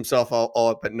 literally keeps himself all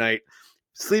up at night,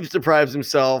 sleeps deprives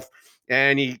himself,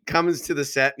 and he comes to the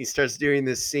set and he starts doing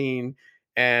this scene.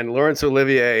 And Laurence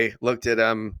Olivier looked at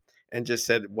him and just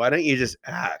said, why don't you just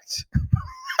act?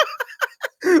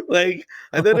 Like,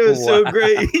 I thought it was so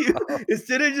great.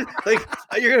 Instead of just like,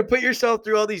 you're going to put yourself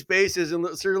through all these paces. And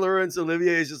Sir Laurence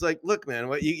Olivier is just like, look, man,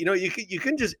 what you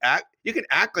can just act. You can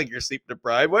act like you're sleep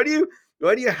deprived. Why do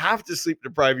you have to sleep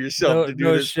deprive yourself to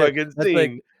do this fucking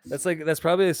scene? That's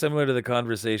probably similar to the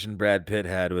conversation Brad Pitt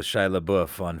had with Shia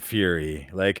LaBeouf on Fury.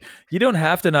 Like, you don't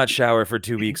have to not shower for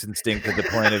 2 weeks and stink to the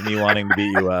point of me wanting to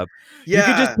beat you up. Yeah. You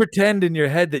could just pretend in your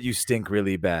head that you stink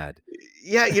really bad.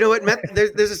 Yeah, you know what?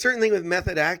 There's a certain thing with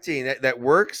method acting that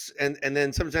works, and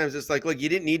then sometimes it's like, look, you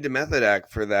didn't need to method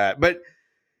act for that. But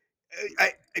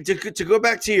to go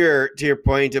back to your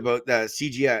point about the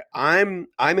CGI, I'm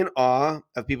in awe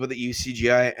of people that use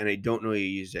CGI and I don't know you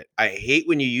use it. I hate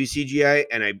when you use CGI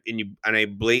and I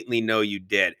blatantly know you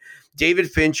did. David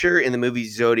Fincher in the movie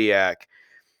Zodiac,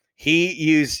 he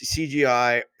used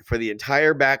CGI for the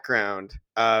entire background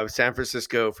of San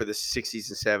Francisco for the 60s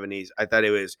and 70s. I thought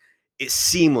it's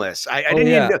seamless. I didn't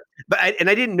even know, I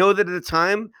didn't know that at the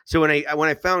time. So when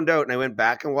I found out and I went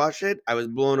back and watched it, I was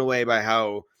blown away by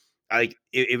how like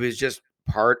it was just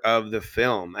part of the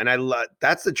film. And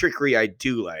that's the trickery I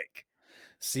do like.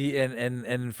 See,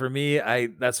 and for me,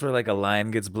 that's where like a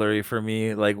line gets blurry for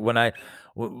me. Like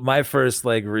my first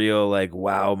like real like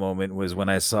wow moment was when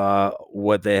I saw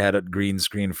what they had at green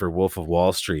screen for Wolf of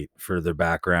Wall Street for their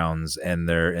backgrounds and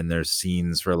their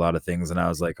scenes for a lot of things, and I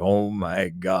was like, oh my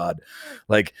god,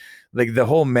 like the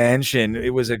whole mansion,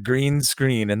 it was a green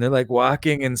screen, and they're like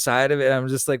walking inside of it. I'm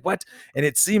just like, what? And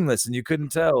it's seamless, and you couldn't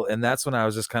tell. And that's when I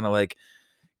was just kind of like,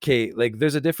 okay, like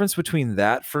there's a difference between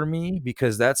that for me,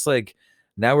 because that's like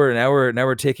now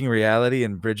we're taking reality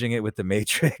and bridging it with the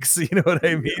Matrix. You know what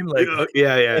I mean? Like,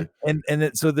 yeah.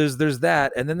 So there's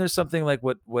that, and then there's something like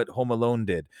what Home Alone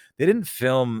did. They didn't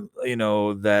film,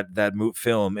 that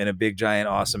film in a big giant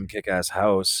awesome kick-ass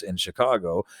house in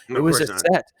Chicago. It was a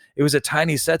set. It was a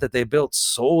tiny set that they built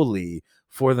solely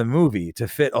for the movie to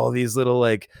fit all these little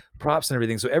like props and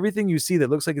everything. So everything you see that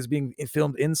looks like it's being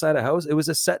filmed inside a house, it was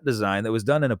a set design that was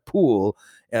done in a pool,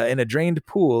 in a drained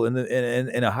pool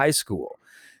in a high school.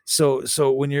 So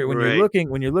when you're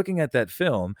looking at that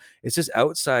film, it's just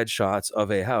outside shots of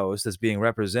a house that's being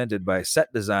represented by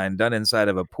set design done inside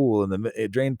of a pool a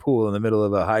drained pool in the middle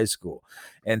of a high school.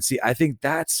 And see, I think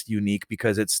that's unique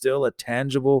because it's still a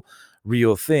tangible,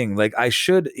 real thing. Like, I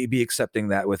should be accepting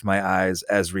that with my eyes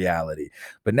as reality.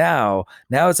 But now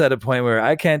it's at a point where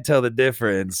I can't tell the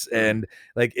difference. And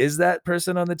like, is that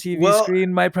person on the TV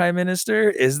screen my prime minister?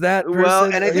 Is that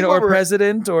person, and I think or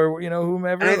president, or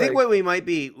whomever? And I think what we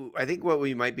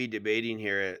might be debating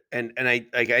here, and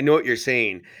I know what you're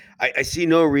saying. I see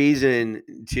no reason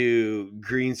to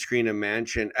green screen a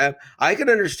mansion. I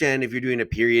can understand if you're doing a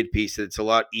period piece that it's a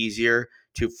lot easier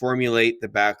to formulate the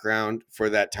background for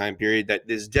that time period. That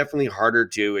is definitely harder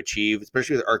to achieve,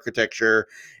 especially with architecture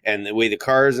and the way the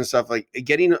cars and stuff, like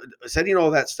setting all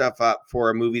that stuff up for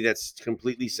a movie that's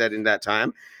completely set in that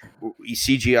time.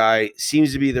 CGI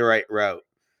seems to be the right route.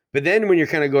 But then when you're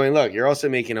kind of going, look, you're also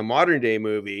making a modern day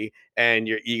movie and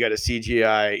you got a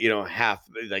CGI, half,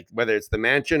 like whether it's the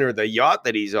mansion or the yacht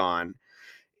that he's on,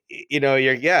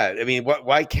 I mean,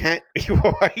 why can't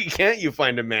you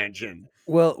find a mansion?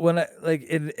 Well, when I like,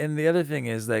 and the other thing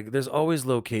is like, there's always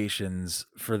locations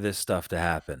for this stuff to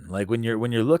happen. Like when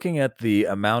you're looking at the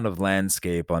amount of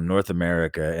landscape on North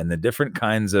America and the different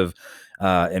kinds of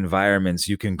environments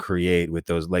you can create with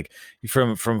those, like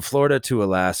from Florida to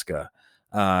Alaska,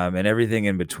 and everything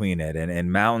in between it,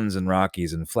 and mountains and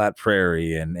Rockies and flat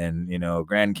prairie and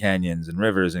Grand Canyons and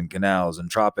rivers and canals and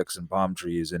tropics and palm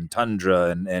trees and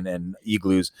tundra and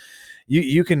igloos.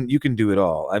 You can do it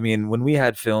all. I mean, when we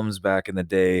had films back in the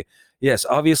day, yes,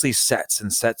 obviously sets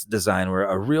and sets design were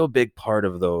a real big part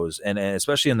of those, and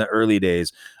especially in the early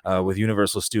days, with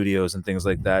Universal Studios and things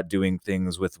like that, doing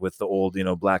things with the old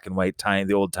black and white time,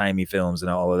 the old timey films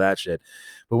and all of that shit.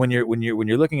 But when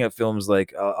you're looking at films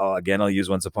like, I'll use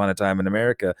Once Upon a Time in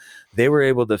America, they were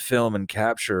able to film and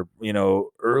capture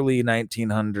early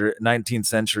 19th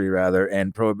century rather,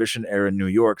 and Prohibition era New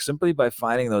York, simply by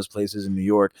finding those places in New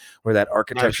York where that Nice.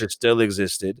 architecture still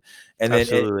existed, and then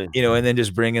Absolutely. and then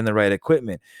just bring in the right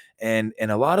equipment, and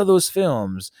a lot of those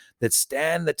films that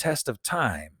stand the test of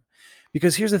time.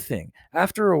 Because here's the thing: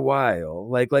 after a while,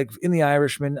 like in The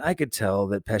Irishman, I could tell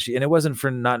that Pesci, and it wasn't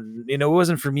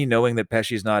for me knowing that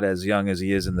Pesci's not as young as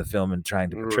he is in the film and trying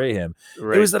to R- portray him. It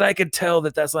Right. was that I could tell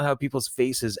that that's not how people's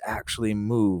faces actually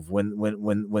move when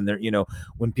they're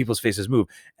when people's faces move.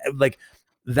 Like,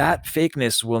 that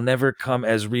fakeness will never come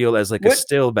as real as like a What?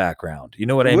 still background. You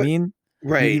know what I What? mean? You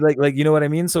Right. like you know what I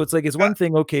mean? So it's like, it's Uh, one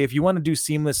thing, okay, if you want to do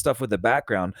seamless stuff with the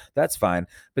background, that's fine.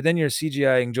 But then you're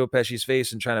CGIing Joe Pesci's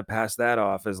face and trying to pass that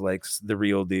off as like the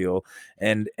real deal.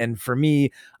 And for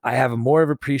me, I have more of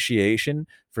appreciation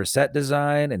for set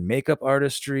design and makeup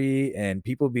artistry and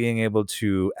people being able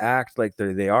to act like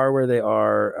they are where they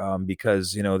are,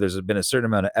 because there's been a certain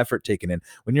amount of effort taken in.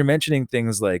 When you're mentioning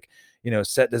things like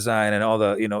set design and all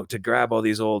the to grab all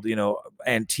these old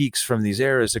antiques from these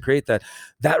eras to create that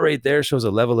right there shows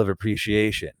a level of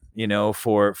appreciation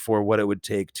for what it would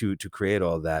take to create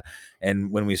all that. And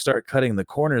when we start cutting the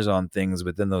corners on things,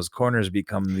 but then those corners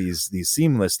become these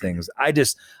seamless things,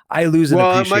 I lose an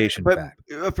well, much, appreciation but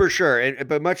fact. for sure, and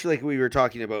but much like we were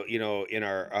talking about, in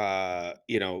our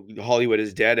Hollywood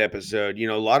is Dead episode,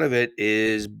 a lot of it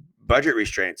is budget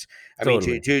restraints. I mean,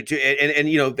 Totally.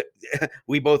 and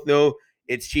we both know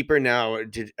it's cheaper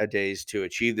nowadays to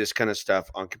achieve this kind of stuff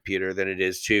on computer than it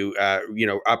is to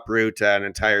uproot an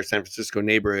entire San Francisco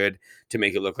neighborhood to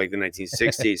make it look like the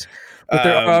 1960s. But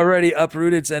there are Um, already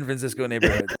uprooted San Francisco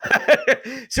neighborhoods.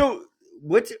 so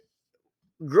what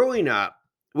growing up,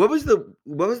 what was the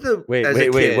as a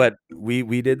Wait, kid? what?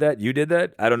 We did that? You did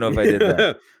that? I don't know if I did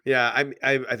that. Yeah,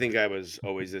 I think I was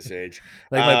always this age.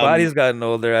 Like, my Um body's gotten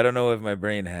older. I don't know if my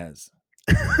brain has.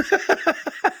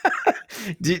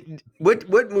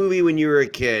 what movie when you were a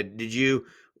kid did you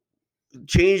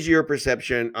change your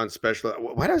perception on special?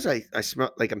 Why does I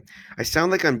smell like I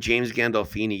sound like I'm James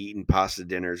Gandolfini eating pasta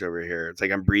dinners over here. It's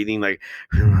like I'm breathing like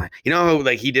how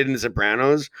like he did in The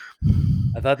Sopranos.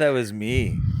 I thought that was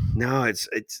me. No, it's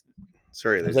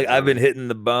sorry, I was ladies and like, I've been gentlemen. hitting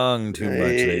the bung too much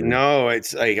lately. No,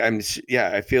 it's like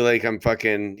yeah, I feel like I'm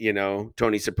fucking,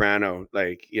 Tony Soprano,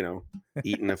 like,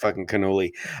 eating a fucking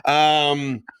cannoli.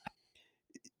 Um,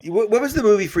 what was the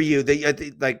movie for you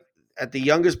that like at the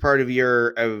youngest part of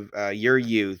your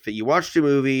youth that you watched a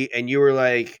movie and you were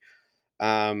like,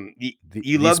 you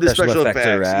These loved the special special effects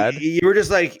are effects. You, rad. you were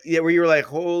just like, yeah, where you were like,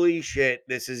 holy shit,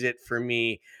 this is it for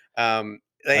me.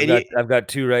 I've And got you, I've got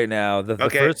two right now. The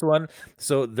okay, first one,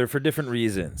 so they're for different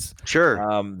reasons. sure,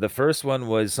 The first one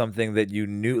was something that you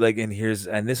knew, like, and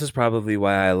this is probably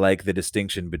why I like the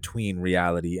distinction between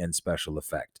reality and special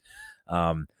effect.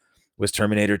 Um, was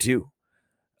Terminator 2.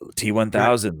 right,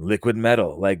 T1000 liquid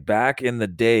metal. Like, back in the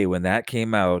day when that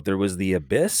came out, there was the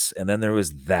Abyss and then there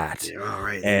was that. yeah, all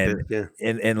right, the And Abyss,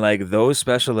 yeah. and like those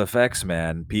special effects,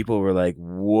 man, people were like,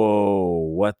 "Whoa,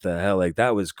 what the hell?" Like,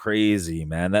 that was crazy,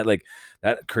 man. That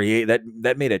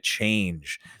made a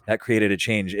change. That created a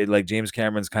change. It, like, James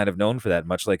Cameron's kind of known for that,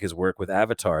 much like his work with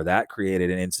Avatar. That created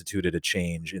and instituted a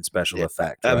change in special Yeah,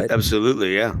 effect, right?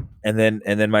 absolutely, yeah. And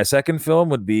then my second film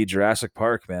would be Jurassic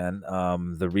Park, man.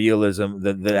 The realism,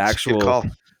 the That's a good actual call.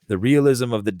 the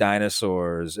realism of the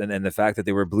dinosaurs, and the fact that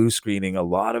they were blue screening a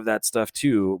lot of that stuff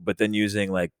too, but then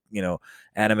using, like,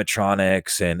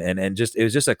 animatronics, and just, it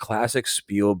was just a classic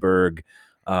Spielberg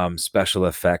special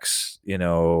effects,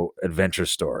 adventure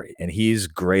story. And he's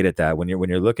great at that. When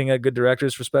you're looking at good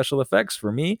directors for special effects,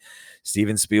 for me,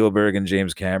 Steven Spielberg and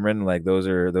James Cameron, like, those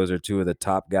are two of the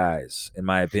top guys in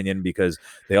my opinion, because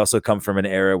they also come from an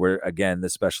era where, again, the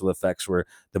special effects were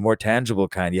the more tangible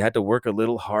kind. You had to work a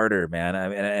little harder, man.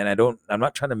 I'm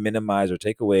not trying to minimize or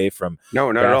take away from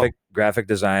No, not at graphic all. graphic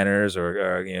designers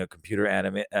or computer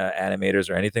animators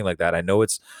or anything like that. I know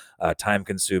it's a time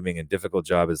consuming and difficult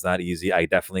job. It's not easy. I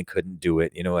definitely couldn't do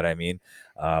it. You know what I mean?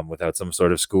 Without some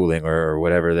sort of schooling or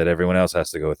whatever that everyone else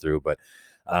has to go through. But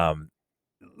um,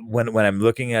 when I'm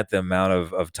looking at the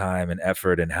amount of time and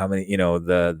effort and how many,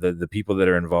 the people that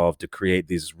are involved to create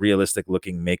these realistic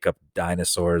looking makeup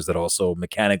dinosaurs that also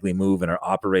mechanically move and are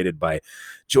operated by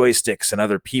joysticks and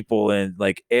other people and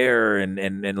like air and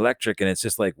electric. And it's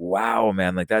just like, wow,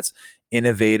 man, like that's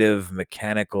innovative,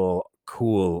 mechanical,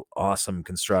 cool, awesome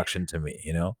construction to me,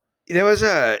 There was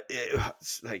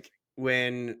it's like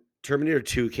when Terminator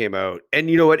 2 came out, and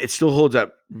you know what? It still holds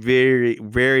up very,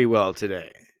 very well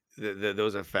today.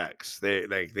 Those effects,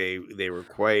 they were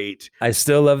quite. I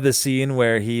still love the scene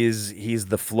where he's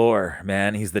the floor,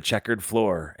 man. He's the checkered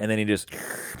floor, and then he just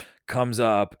comes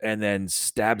up and then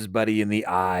stabs Buddy in the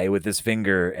eye with his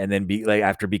finger, and then be like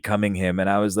after becoming him. And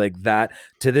I was like, that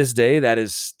to this day, that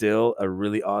is still a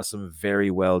really awesome, very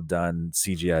well done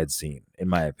CGI'd scene, in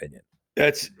my opinion.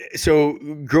 That's so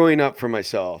growing up for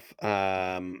myself.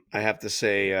 I have to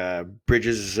say,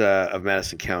 Bridges of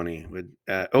Madison County.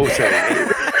 Sorry.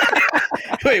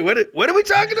 Wait, what are we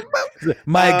talking about?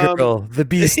 My girl, the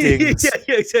bee stings.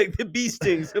 Yeah, exactly. The bee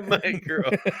stings of my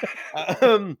girl.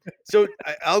 So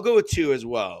I'll go with 2 as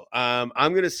well.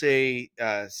 I'm gonna say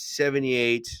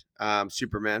 78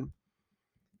 Superman.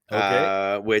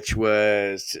 Okay. Which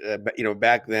was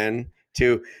back then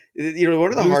too.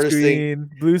 One of the Blue hardest things. screen,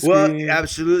 blue Well, screen.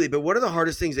 absolutely, but one of the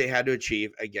hardest things they had to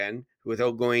achieve again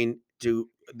without going to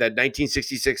that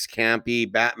 1966 campy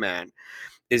Batman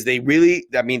is they really.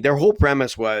 I mean, their whole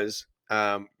premise was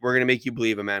we're going to make you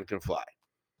believe a man can fly.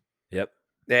 Yep.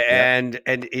 And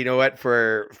you know what?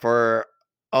 For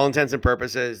all intents and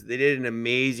purposes, they did an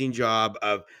amazing job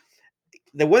of.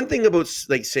 The one thing about,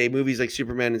 like, say, movies like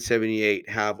Superman in 78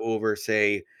 have over,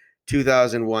 say,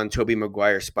 2001 Tobey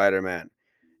Maguire Spider-Man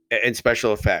and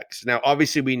special effects. Now,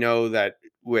 obviously, we know that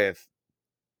with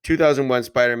 2001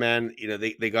 Spider-Man,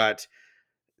 they got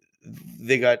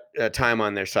time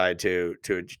on their side to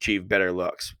achieve better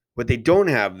looks. What they don't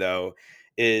have, though,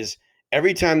 is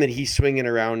every time that he's swinging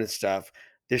around and stuff,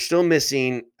 they're still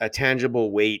missing a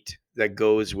tangible weight that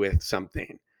goes with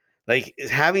something. Like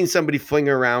having somebody fling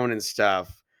around and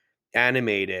stuff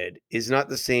animated is not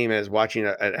the same as watching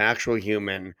an actual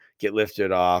human get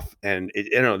lifted off. And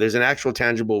there's an actual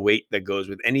tangible weight that goes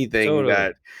with anything Totally.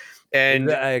 that.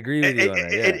 And I agree with you on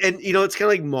that. Yeah. and it's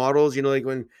kind of like models, like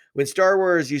when Star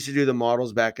Wars used to do the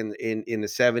models back in the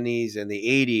 70s and the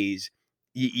 80s,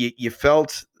 you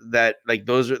felt that like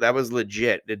that was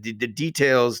legit. The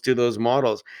details to those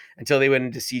models until they went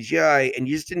into CGI, and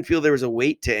you just didn't feel there was a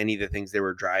weight to any of the things they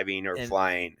were driving or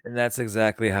flying. And that's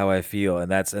exactly how I feel,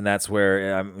 and that's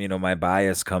where my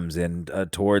bias comes in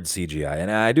towards CGI,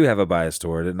 and I do have a bias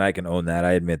toward it, and I can own that.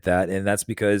 I admit that, and that's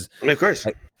because, of course,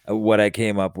 what I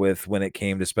came up with when it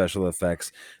came to special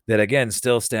effects that again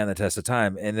still stand the test of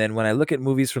time. And then when I look at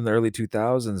movies from the early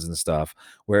 2000s and stuff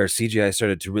where CGI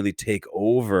started to really take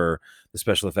over the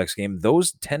special effects game,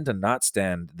 those tend to not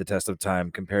stand the test of time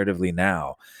comparatively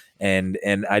now. And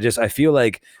I feel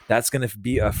like that's going to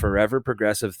be a forever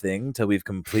progressive thing till we've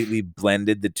completely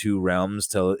blended the two realms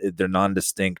till they're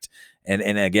non-distinct. And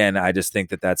again, I just think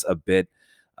that that's a bit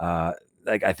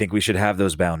like I think we should have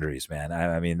those boundaries, man.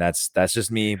 I mean, that's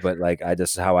just me, but like I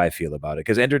just how I feel about it.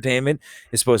 Because entertainment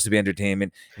is supposed to be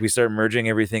entertainment. If we start merging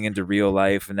everything into real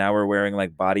life, and now we're wearing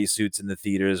like bodysuits in the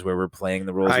theaters where we're playing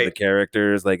the roles of the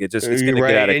characters, like it's gonna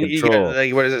get out of control.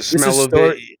 Like, what is it? Smell of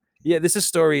it. Yeah, this is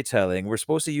storytelling. We're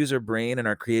supposed to use our brain and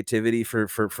our creativity for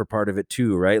part of it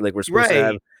too, right? Like we're supposed to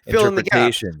have fill in the gaps.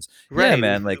 interpretations. Right. Yeah,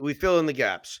 man. Like we fill in the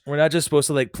gaps. we're not just supposed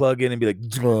to like plug in and be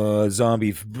like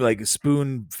zombie, like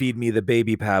spoon feed me the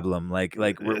baby pablum. Like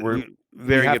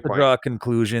we have to draw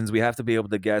conclusions. We have to be able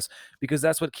to guess because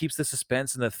that's what keeps the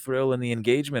suspense and the thrill and the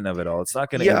engagement of it all. It's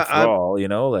not going to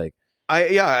enthrall, like.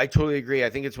 I totally agree. I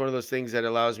think it's one of those things that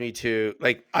allows me to,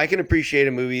 like, I can appreciate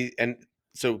a movie. And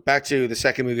so back to the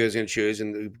second movie I was going to choose,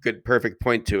 and the good, perfect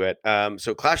point to it.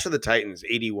 So Clash of the Titans,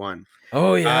 81.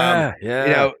 Oh yeah.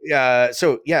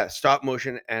 So stop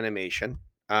motion animation.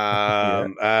 Ray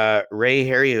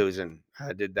Harryhausen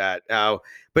did that.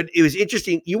 But it was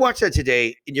interesting. You watch that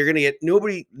today, and you're gonna get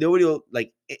nobody will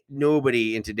like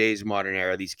nobody in today's modern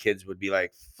era. These kids would be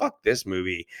like, "Fuck this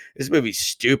movie! This movie's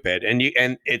stupid," and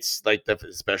it's like the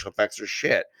special effects are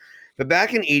shit. But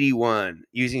back in 81,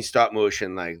 using stop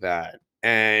motion like that,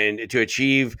 and to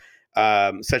achieve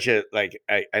such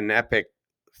an epic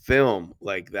film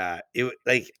like that,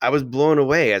 I was blown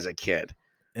away as a kid.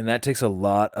 And that takes a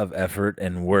lot of effort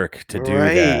and work to do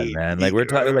that, Right. man. Like we're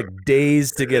talking like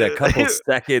days to get a couple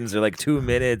seconds or like 2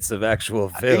 minutes of actual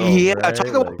film, Yeah, talk right?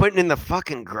 about Like putting in the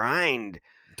fucking grind.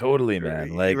 totally,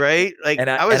 man. Like, Right? Like and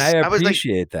I I was like,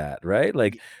 appreciate that, right?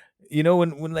 Like,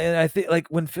 when and I think like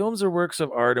when films are works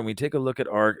of art and we take a look at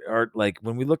art, like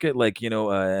when we look at like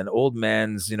an old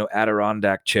man's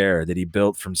Adirondack chair that he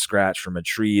built from scratch from a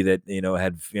tree that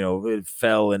had it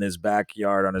fell in his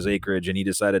backyard on his acreage, and he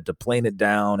decided to plane it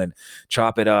down and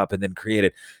chop it up and then create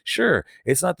it. Sure,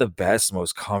 it's not the best,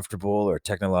 most comfortable or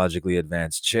technologically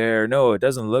advanced chair. No, it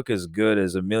doesn't look as good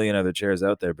as a million other chairs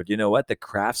out there. But you know what? The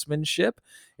craftsmanship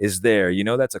is there.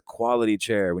 That's a quality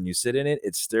chair. When you sit in it,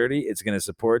 it's sturdy, it's going to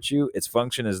support you, its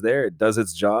function is there, it does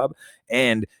its job,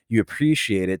 and you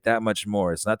appreciate it that much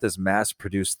more. It's not this mass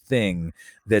produced thing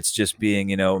that's just being,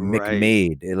 Mick right.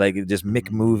 made. Like just Mick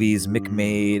movies, Mick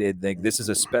made. Like this is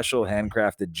a special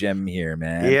handcrafted gem here,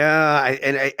 man. Yeah,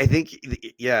 I think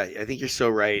yeah, I think you're so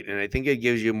right, and I think it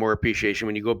gives you more appreciation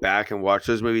when you go back and watch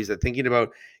those movies. That thinking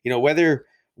about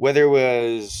whether it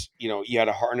was you had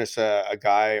to harness a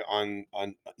guy on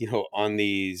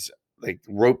these like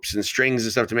ropes and strings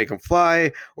and stuff to make them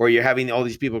fly, or you're having all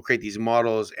these people create these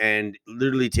models and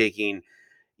literally taking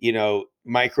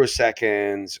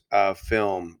microseconds of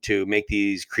film to make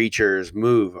these creatures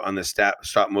move on the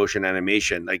stop motion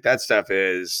animation. Like that stuff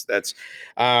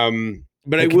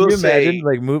but I Like, can will you imagine say,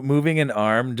 like moving an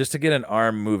arm just to get an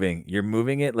arm moving? You're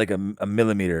moving it like a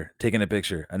millimeter, taking a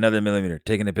picture, another millimeter,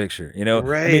 taking a picture. I mean,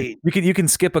 right. you can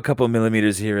skip a couple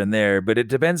millimeters here and there, but it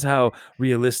depends how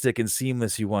realistic and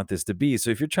seamless you want this to be. So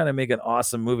if you're trying to make an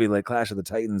awesome movie like Clash of the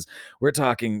Titans, we're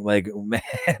talking like man,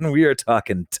 we are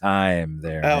talking time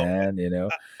there, Oh, man.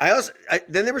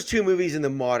 then there was two movies in the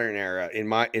modern era in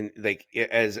like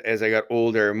as I got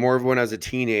older, more of when I was a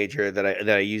teenager that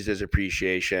I used as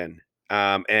appreciation.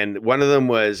 And one of them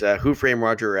was Who Framed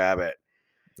Roger Rabbit,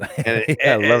 and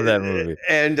Yeah, I love that movie.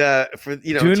 for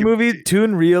Toon movie,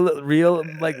 Toon real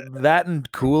like that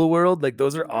and Cool World, like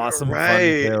those are awesome, fun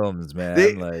right. films, man.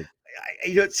 They, Like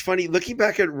it's funny looking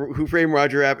back at Who Framed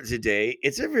Roger Rabbit today.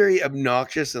 It's a very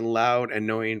obnoxious and loud,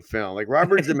 annoying film. Like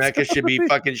Robert Zemeckis should be totally.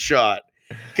 fucking shot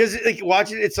because like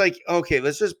watching it's like okay,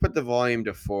 let's just put the volume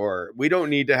to 4. We don't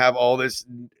need to have all this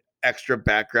extra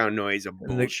background noise of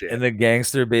And the bullshit. and the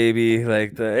gangster baby,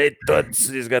 like the hey toots,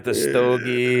 he's got the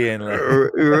stogie and like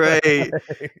Right.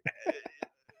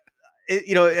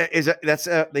 That's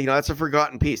a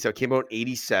forgotten piece. So it came out in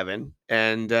 87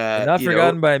 and and not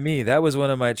forgotten by me. That was one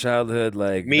of my childhood,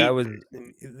 like that me was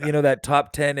that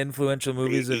top 10 influential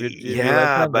movies of your yeah,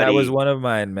 lifetime. That was buddy. one of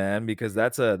mine, man, because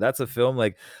that's a film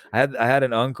like I had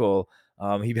an uncle.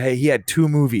 He had two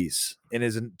movies in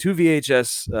his two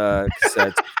VHS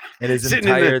cassettes in his Sitting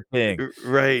in the entire thing.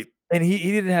 right. And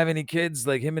he didn't have any kids.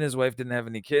 Like him and his wife didn't have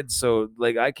any kids. So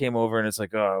like I came over and it's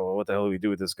like, oh, well, what the hell do we do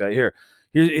with this guy? Here,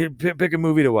 pick a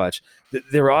movie to watch.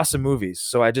 They were awesome movies.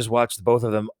 So I just watched both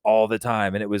of them all the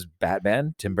time. And it was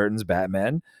Batman, Tim Burton's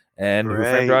Batman, and Who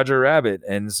Framed Right. Roger Rabbit.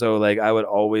 And so like I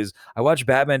watched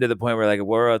Batman to the point where like I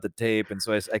wore out the tape. And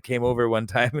so I came over one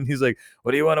time and he's like,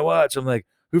 what do you want to watch? I'm like,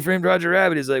 Who Framed Roger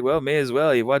Rabbit? He's like, well, may as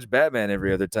well. You watch Batman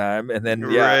every other time. And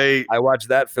then yeah, Right. I watched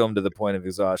that film to the point of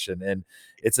exhaustion. And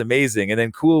it's amazing. And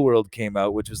then Cool World came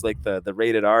out, which was like the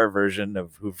rated R version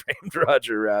of Who Framed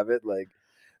Roger Rabbit. Like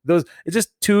those, it's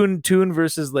just Toon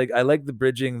versus like I like the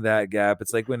bridging that gap.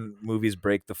 It's like when movies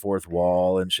break the fourth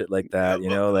wall and shit like that.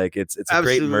 Like it's a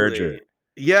great merger. Absolutely.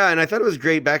 Yeah, and I thought it was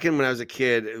great back in when I was a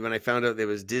kid when I found out there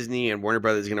was Disney and Warner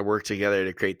Brothers going to work together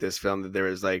to create this film. That there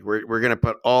was like we're going to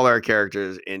put all our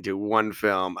characters into one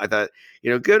film. I thought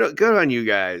good on you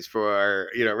guys for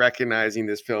recognizing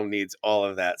this film needs all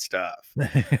of that stuff.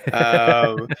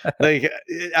 Like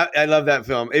I love that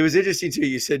film. It was interesting too.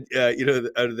 You said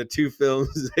out of the two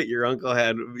films that your uncle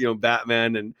had,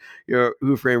 Batman and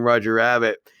Who Framed Roger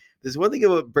Rabbit. There's one thing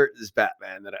about Burton's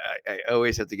Batman that I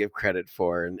always have to give credit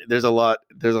for, and there's a lot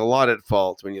at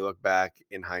fault when you look back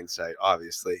in hindsight,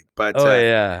 obviously. But Oh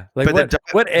yeah, like but the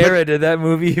what but era did that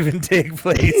movie even take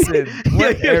place in?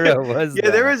 What era was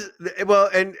yeah, there that? was well,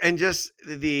 and just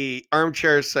the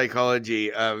armchair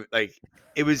psychology of like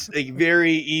it was like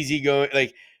very easygoing,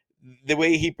 like the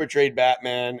way he portrayed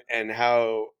Batman and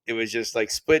how it was just like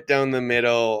split down the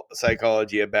middle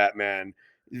psychology of Batman,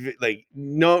 like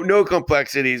no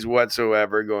complexities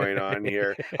whatsoever going on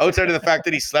here outside of the fact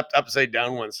that he slept upside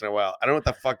down once in a while. I don't know what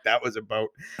the fuck that was about.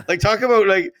 Like talk about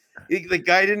like The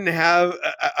guy didn't have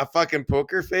a fucking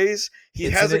poker face. He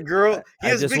It's has an a girl. He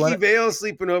I has just Vicky want Vale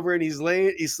sleeping over, and he's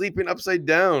sleeping upside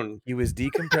down. he was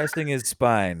decompressing his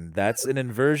spine. That's an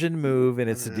inversion move, and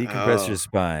it's to decompress your Oh,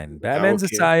 spine. Batman's a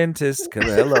okay. scientist.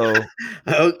 Hello.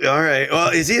 Oh, all right. Well,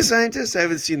 is he a scientist? I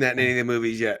haven't seen that in any of the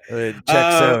movies yet. It checks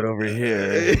Uh, out over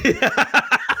here.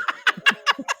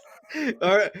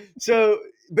 all right. So,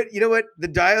 but you know what? The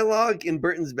dialogue in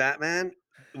Burton's Batman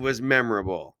was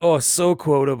memorable. Oh, so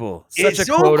quotable. Such It's a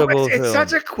so quotable it's such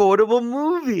film. a quotable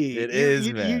movie. It You is,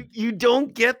 you you man. you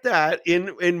don't get that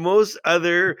in most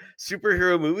other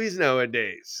superhero movies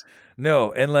nowadays.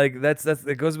 No, and like that's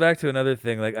it goes back to another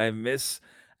thing. Like I miss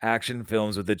action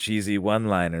films with the cheesy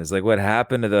one-liners. Like what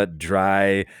happened to that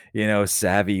dry,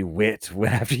 savvy wit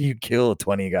when after you kill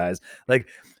 20 guys? Like,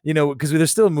 because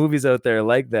there's still movies out there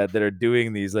like that are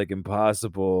doing these like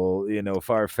impossible,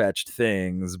 far-fetched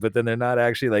things, but then they're not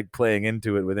actually like playing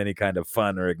into it with any kind of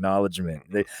fun or acknowledgement.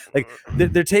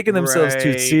 They're taking themselves too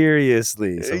Right.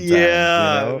 seriously sometimes,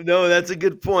 Yeah, no, that's a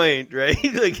good point, right?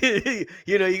 Like,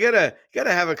 you gotta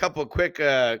have a couple quick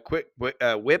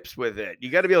whips with it.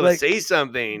 You got to be able to Like say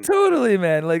something. totally,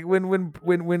 man. Like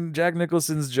when Jack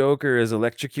Nicholson's Joker is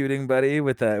electrocuting Buddy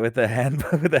with a hand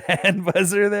with a hand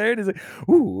buzzer there, and he's like,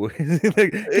 "Ooh, like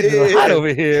getting a little hot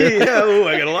over here." Yeah, oh,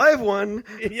 I got a live one.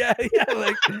 Yeah,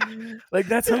 yeah, like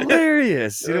that's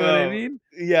hilarious. You know what I Oh, mean?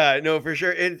 yeah, no, for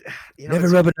sure. And Never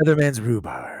it's rub another man's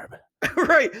rhubarb.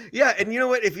 right. Yeah, and you know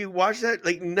what? If you watch that,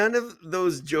 like none of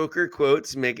those Joker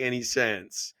quotes make any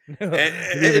sense. Have you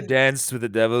ever And, danced with the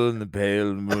devil in the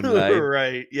pale moonlight?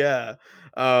 right, yeah.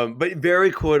 But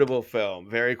very quotable film,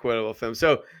 very quotable film.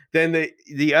 So then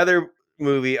the other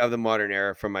movie of the modern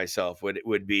era for myself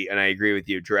would be, and I agree with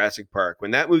you, Jurassic Park. When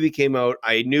that movie came out,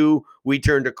 I knew we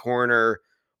turned a corner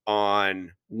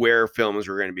on where films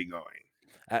were going to be going.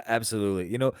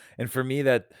 Absolutely. And for me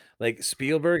that like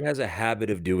Spielberg has a habit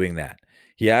of doing that.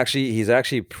 He's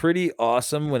actually pretty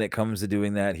awesome when it comes to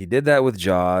doing that. He did that with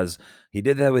Jaws. He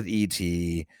did that with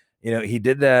E.T. He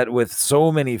did that with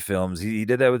so many films. He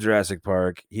did that with Jurassic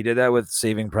Park. He did that with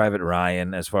Saving Private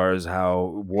Ryan as far as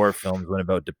how war films went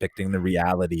about depicting the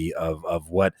reality of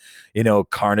what,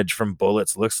 carnage from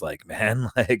bullets looks like, man.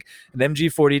 Like an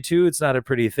MG42, it's not a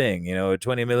pretty thing. A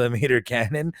 20 millimeter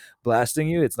cannon blasting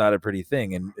you, it's not a pretty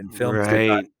thing, and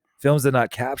Right. films did not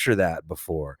capture that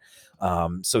before.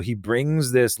 So he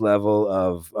brings this level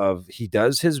of he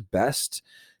does his best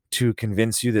to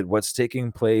convince you that what's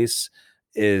taking place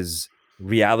is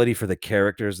reality for the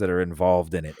characters that are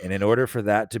involved in it, and in order for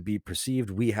that to be perceived,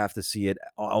 we have to see it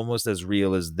almost as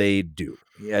real as they do.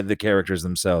 Yeah, the characters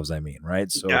themselves, I mean,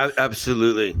 right? So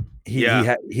Absolutely. he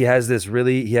Yeah. he has this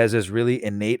really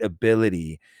innate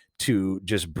ability to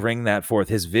just bring that forth.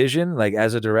 His vision, like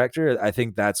as a director, I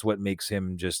think that's what makes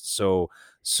him just so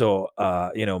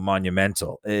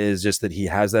monumental, is just that he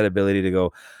has that ability to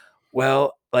go,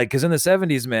 well, like, because in the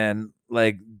 70s, man,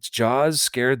 like Jaws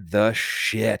scared the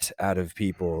shit out of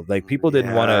people. Like people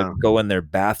didn't want to Yeah. go in their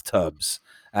bathtubs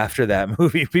after that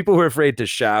movie. People were afraid to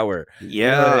shower. You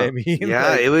know what Yeah. I mean? Yeah,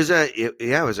 Like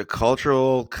it was a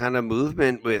cultural kind of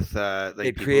movement with like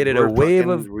it people created a were wave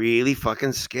fucking of really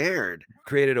fucking scared.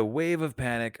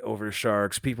 panic over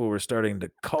sharks. People were starting to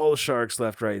cull sharks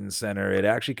left, right, and center. It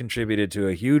actually contributed to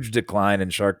a huge decline in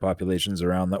shark populations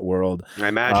around the world. I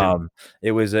imagine. Um,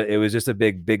 it was just a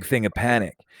big thing of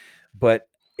panic. But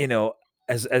you know,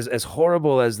 as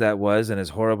horrible as that was, and as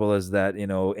horrible as that,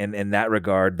 in that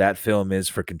regard, that film is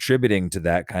for contributing to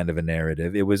that kind of a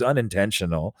narrative. It was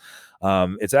unintentional.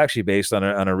 It's actually based on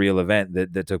a real event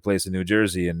that took place in New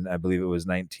Jersey, and I believe it was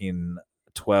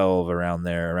 1912 around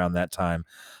that time,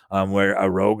 where a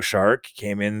rogue shark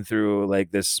came in through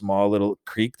like this small little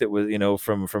creek that was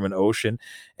from an ocean,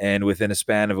 and within a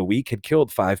span of a week had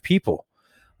killed 5 people.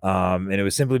 And it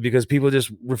was simply because people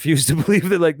just refused to believe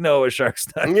that, like, no, a shark's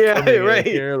not Yeah, coming in right.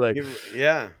 here. Like,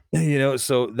 Yeah.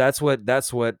 so that's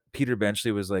what Peter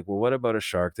Benchley was like. Well, what about a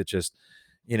shark that just,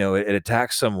 it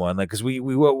attacks someone? Like, because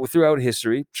throughout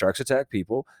history, sharks attack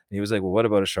people. And he was like, well, what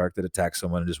about a shark that attacks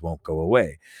someone and just won't go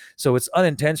away? So it's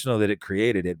unintentional that it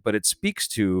created it, but it speaks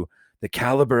to the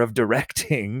caliber of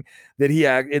directing that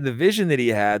in the vision that he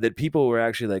had, that people were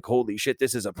actually like, holy shit,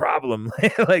 this is a problem.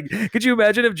 Like, could you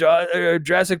imagine if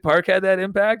Jurassic Park had that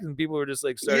impact and people were just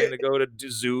like Yeah. starting to go to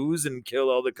zoos and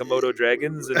kill all the Komodo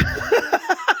dragons and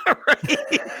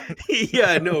Right.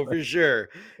 Yeah, no, for sure.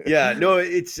 Yeah, no, no,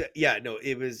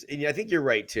 it was, and I think you're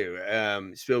right too.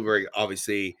 Spielberg,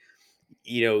 obviously,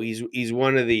 he's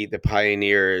one of the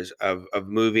pioneers of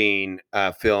moving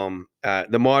film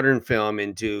the modern film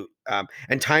into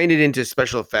and tying it into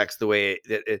special effects the way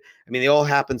I mean, they all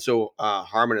happen so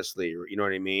harmoniously. You know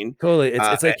what I mean? Totally. It's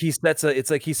Uh, it's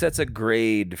like he sets a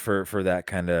grade for that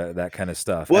kind of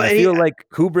stuff. well, And I and he, feel like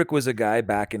Kubrick was a guy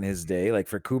back in his day, like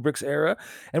for Kubrick's era.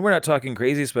 And we're not talking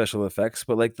crazy special effects,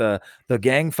 but like the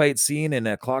gang fight scene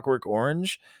in Clockwork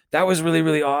Orange, that was really,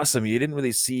 really awesome. You didn't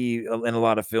really see in a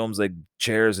lot of films like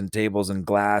chairs and tables and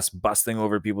glass busting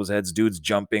over people's heads, dudes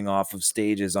jumping off of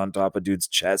stages on top of dudes'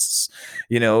 chests.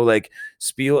 Like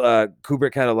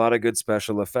Kubrick had a lot of good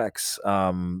special effects.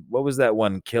 What was that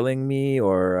one? Killing Me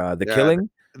or The uh, Killing?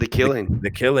 the The killing.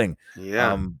 The Killing.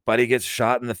 Yeah. Buddy gets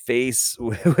shot in the face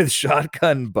with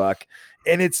shotgun buck,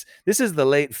 and this is the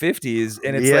late 50s,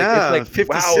 and Yeah, wow.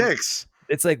 56.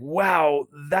 It's like, wow,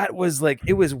 that was like,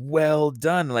 it was well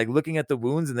done. Like looking at the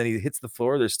wounds and then he hits the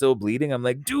floor, they're still bleeding. I'm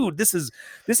like, dude, this is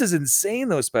insane,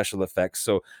 those special effects.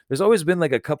 So there's always been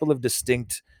like a couple of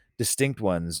distinct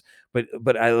ones.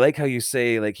 But I like how you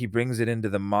say like he brings it into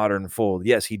the modern fold.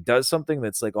 Yes, he does something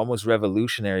that's like almost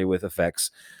revolutionary with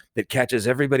effects that catches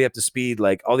everybody up to speed.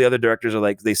 Like all the other directors are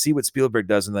like, they see what Spielberg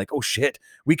does and like, oh shit,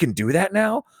 we can do that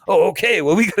now. Oh, okay.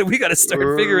 Well, we gotta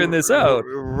start figuring this out.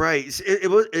 Right.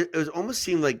 It was almost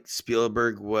seemed like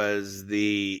Spielberg was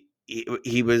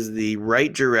he was the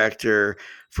right director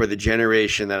for the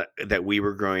generation that we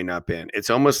were growing up in. It's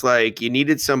almost like you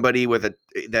needed somebody with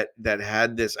that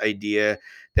had this idea,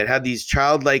 that had these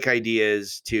childlike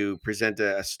ideas to present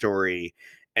a story.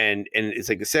 And it's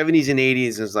like the 70s and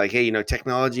 80s is like, hey,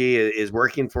 technology is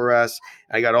working for us.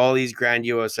 I got all these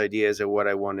grandiose ideas of what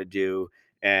I want to do,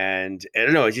 and I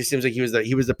don't know. It just seems like he was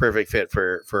the perfect fit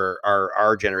for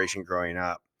our generation growing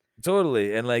up.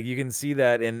 Totally. And like you can see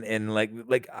that in like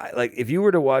if you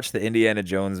were to watch the Indiana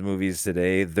Jones movies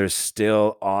today, there's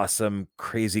still awesome,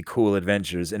 crazy cool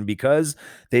adventures. And because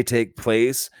they take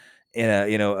place in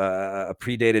a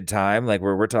predated time, like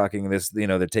where we're talking this,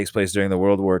 that takes place during the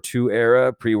World War II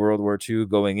era, pre-World War II,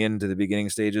 going into the beginning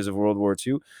stages of World War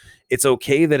II, it's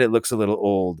okay that it looks a little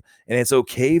old. And it's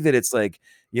okay that it's like,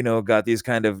 got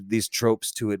these tropes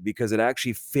to it, because it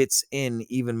actually fits in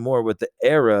even more with the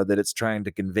era that it's trying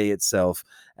to convey itself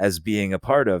as being a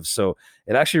part of. So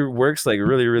it actually works like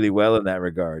really, really well in that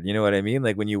regard. You know what I mean?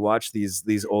 Like when you watch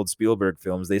these old Spielberg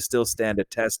films, they still stand a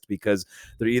test because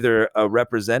they're either a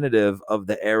representative of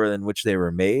the era in which they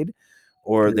were made,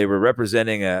 or they were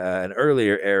representing an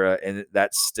earlier era, and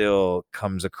that still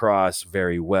comes across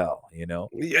very well. Yeah,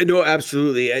 no,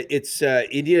 absolutely. It's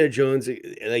Indiana Jones,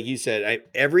 like you said.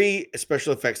 Every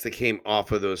special effects that came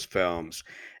off of those films,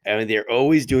 I mean, they're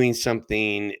always doing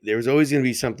something. There was always going to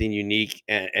be something unique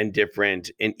and different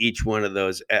in each one of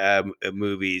those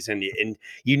movies. And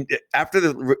you after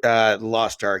the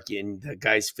Lost Ark, and the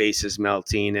guy's face is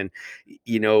melting, and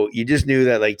you just knew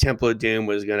that like Temple of Doom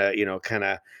was gonna, kind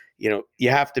of, you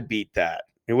have to beat that.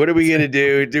 And what are we gonna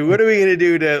do? What are we gonna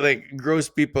do to like gross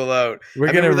people out? We're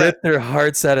I gonna remember that. rip their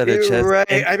hearts out of their chest Right.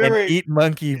 and I remember eat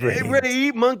monkey brains.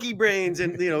 eat monkey brains,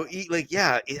 and eat like,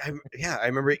 I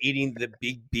remember eating the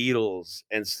big beetles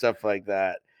and stuff like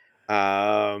that.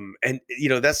 And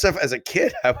that stuff as a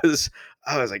kid, I was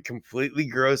like completely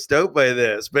grossed out by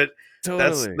this, but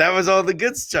Totally. that was all the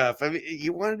good stuff. I mean,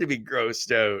 you wanted to be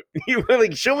grossed out. You were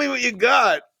like, show me what you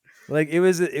got. Like it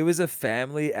was a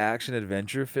family action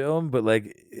adventure film, but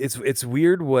like it's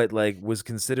weird what like was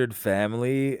considered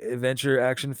family adventure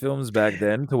action films back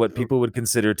then to what people would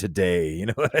consider today. You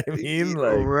know what I mean?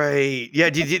 Like Right. Yeah.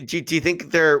 Do you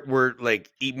think there were like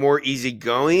more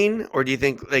easygoing, or do you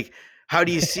think like, how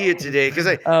do you see it today? Because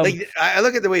um I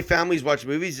look at the way families watch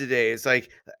movies today. It's like,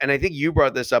 and I think you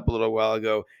brought this up a little while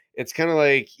ago. It's kind of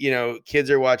like, kids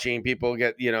are watching people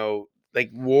get, like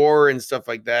war and stuff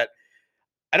like that.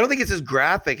 I don't think it's as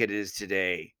graphic it is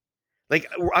today. Like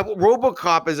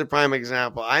RoboCop is a prime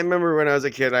example. I remember when I was a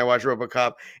kid, I watched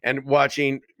RoboCop and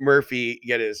watching Murphy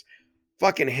get his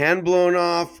fucking hand blown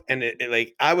off, and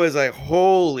like I was like,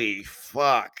 holy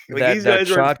fuck, like that these that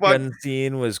guys are fuck. shotgun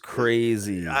scene was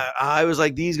crazy. I was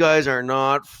like, these guys are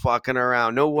not fucking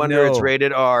around. No wonder it's No.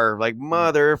 rated R. Like,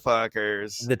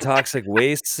 motherfuckers. The toxic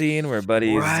waste scene where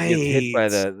Buddy's gets hit by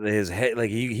Right. his head,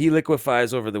 like he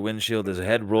liquefies over the windshield, his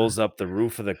head rolls up the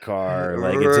roof of the car.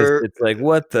 Like it's like,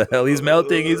 what the hell? He's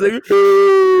melting. He's like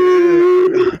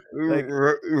like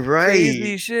Right.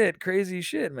 crazy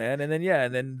shit, man. And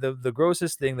then the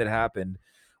grossest thing that happened,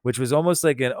 which was almost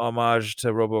like an homage to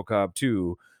RoboCop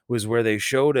 2, was where they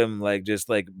showed him like just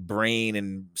like brain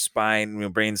and spine,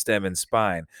 brain stem and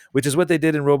spine, which is what they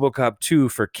did in RoboCop 2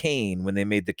 for Kane when they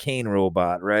made the Kane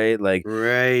robot, right? Like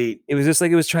Right. it was just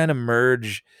like it was trying to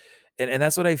merge. and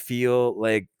that's what I feel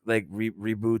like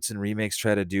reboots and remakes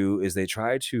try to do, is they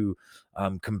try to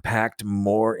compact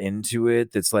more into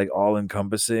it, that's like all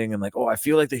encompassing, and like, oh, I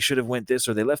feel like they should have went this,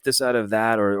 or they left this out of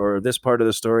that, or this part of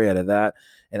the story out of that,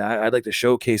 and I'd like to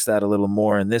showcase that a little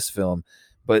more in this film.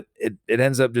 But it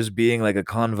ends up just being like a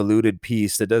convoluted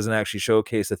piece that doesn't actually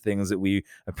showcase the things that we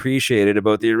appreciated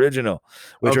about the original,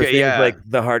 which are Okay, things yeah, like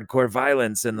the hardcore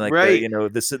violence and like the, right. you know,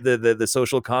 the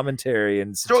social commentary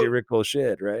and So, satirical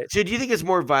shit, right? so do you think it's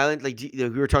more violent? Like, we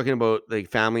were talking about like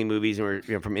family movies, and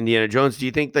we're, from Indiana Jones. Do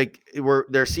you think like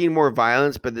they're seeing more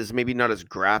violence, but this maybe not as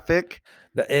graphic?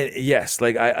 Yes,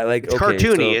 like I like, It's okay,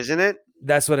 cartoony, so isn't it?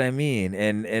 that's what I mean,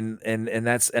 and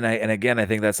that's, and again, I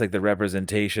think that's like the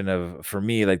representation of, for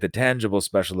me, like the tangible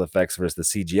special effects versus the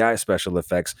CGI special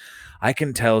effects. I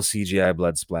can tell CGI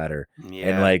blood splatter, and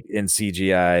Yeah. like in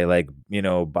CGI, like, you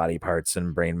know, body parts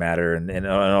and brain matter and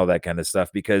all that kind of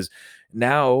stuff, because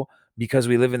now, because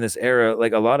we live in this era,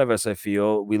 like a lot of us, I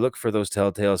feel, we look for those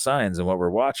telltale signs in what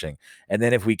we're watching. And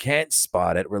then if we can't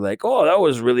spot it, we're like, oh, that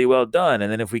was really well done.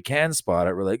 And then if we can spot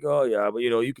it, we're like, oh yeah, but you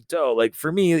know, you could tell. Like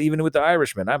for me, even with the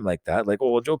Irishman, I'm like that. Like,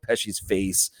 oh, well, Joe Pesci's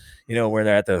face, you know, where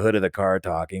they're at the hood of the car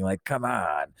talking, like, come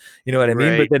on, you know what I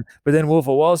mean? Right. But then Wolf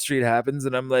of Wall Street happens,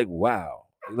 and I'm like, wow.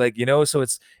 Like, you know, so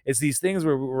it's these things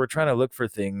where we're trying to look for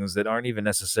things that aren't even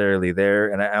necessarily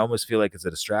there, and I almost feel like it's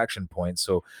a distraction point.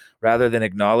 So rather than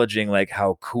acknowledging like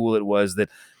how cool it was that,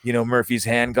 you know, Murphy's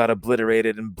hand got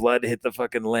obliterated and blood hit the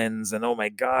fucking lens, and oh my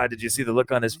god, did you see the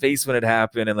look on his face when it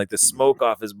happened, and like the smoke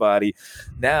off his body?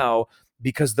 Now,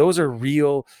 because those are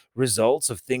real results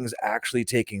of things actually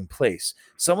taking place.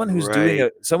 Right. Someone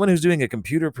who's doing a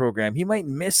computer program, he might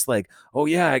miss like, oh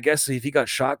yeah, I guess if he got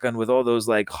shotgun with all those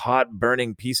like hot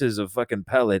burning pieces of fucking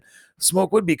pellet,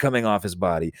 smoke would be coming off his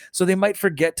body. So they might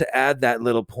forget to add that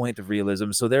little point of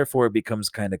realism. So therefore it becomes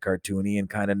kind of cartoony and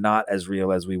kind of not as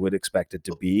real as we would expect it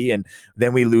to be. And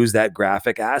then we lose that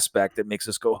graphic aspect that makes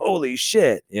us go, holy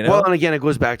shit, you Well, know? and again, it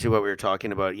goes back to what we were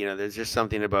talking about. There's just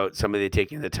something about somebody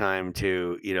taking the time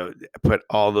to, put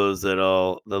all the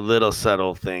little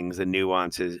subtle things, the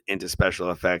nuances into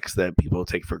special effects that people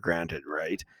take for granted,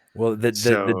 right? Well, the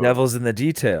So, devil's in the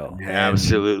detail.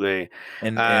 absolutely. Uh,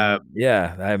 And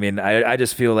yeah, I mean, I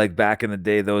just feel like back in the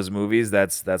day, those movies,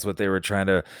 that's what they were trying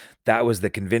to, that was the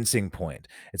convincing point.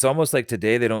 It's almost like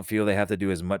today they don't feel they have to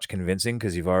do as much convincing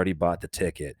because you've already bought the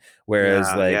ticket. Whereas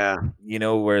yeah, like, yeah. you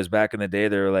know, whereas back in the day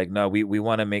they were like, no, we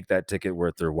want to make that ticket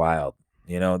worth their while.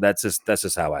 You know, that's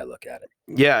just how I look at it.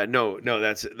 Yeah, no, no,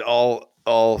 that's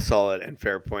all solid and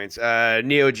fair points.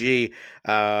 Neo G,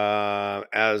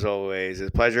 as always, it's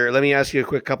a pleasure. Let me ask you a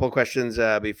quick couple questions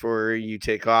before you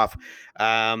take off.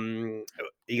 You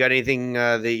got anything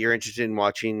that you're interested in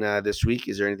watching this week?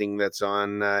 Is there anything that's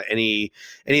on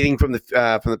anything from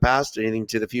the past, anything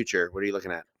to the future? What are you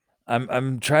looking at?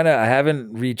 I'm trying to, I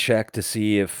haven't rechecked to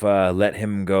see if Let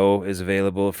Him Go is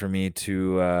available for me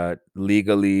to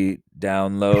legally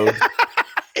download.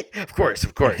 Of course,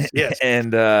 yes.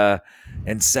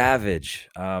 and Savage.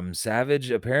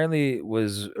 Savage apparently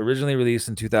was originally released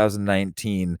in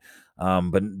 2019,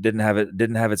 but didn't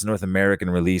have its North American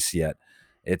release yet.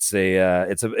 It's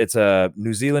a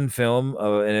New Zealand film,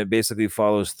 and it basically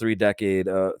follows three decades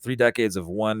of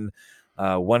one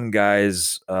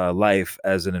guy's life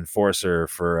as an enforcer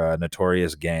for a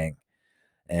notorious gang.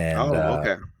 And Oh,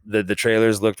 okay. the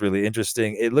trailers looked really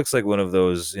interesting. It looks like one of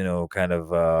those, you know, kind of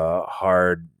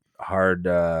hard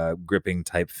gripping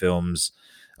type films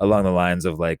along the lines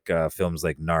of like films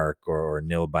like Narc or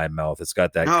Nil by Mouth.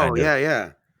 Oh, yeah,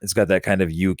 yeah. It's got that kind of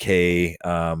UK,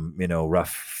 you know,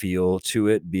 rough feel to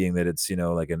it, being that it's, you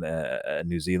know, like a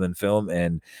New Zealand film,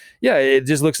 and yeah, it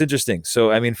just looks interesting.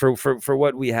 So, I mean, for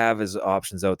what we have as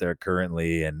options out there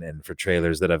currently, and for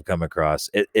trailers that I've come across,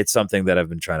 it's something that I've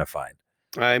been trying to find.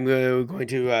 I'm going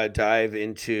to dive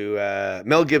into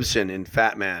Mel Gibson in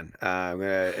Fat Man. I'm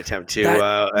going to attempt to.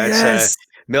 That That's yes,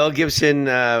 Mel Gibson,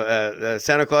 the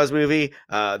Santa Claus movie,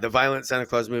 the violent Santa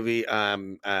Claus movie,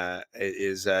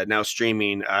 is now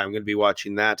streaming. I'm going to be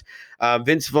watching that.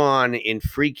 Vince Vaughn in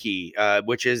Freaky,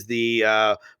 which is the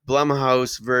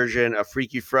Blumhouse version of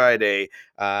Freaky Friday,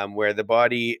 where where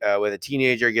the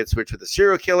teenager gets switched with a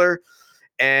serial killer.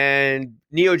 And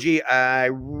Neo G, I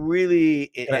really,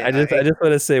 I just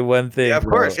want to say one yeah, thing, of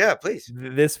course, bro. yeah, please.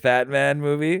 This Fat Man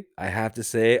movie, I have to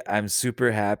say, I'm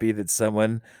super happy that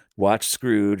someone watched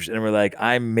Scrooge and were like,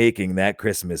 I'm making that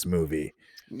Christmas movie.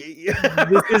 This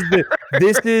is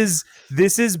the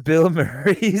this is Bill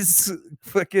Murray's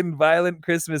fucking violent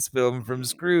Christmas film from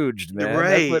Scrooged, man.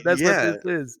 Right, That's what yeah, this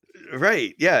is.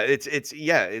 right, yeah. It's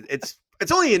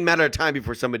it's only a matter of time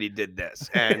before somebody did this.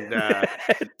 And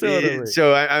Totally.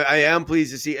 so I am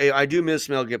pleased to see. I do miss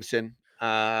Mel Gibson.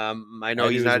 I know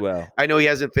I he's do as not. well. I know he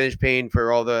hasn't finished paying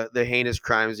for all the heinous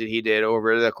crimes that he did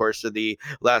over the course of the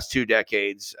last 2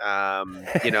 decades.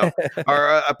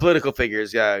 Our political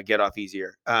figures get off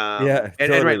easier. Yeah,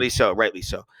 and totally. rightly so. Rightly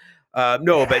so.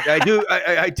 No, but I do.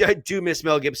 I do miss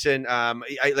Mel Gibson.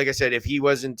 Like I said, if he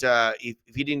wasn't, if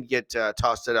he didn't get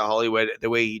tossed out of Hollywood the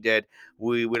way he did,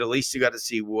 we would at least got to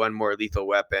see one more Lethal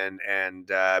Weapon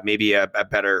and maybe a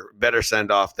better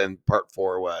send off than Part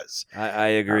 4 was. I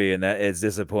agree, and that it's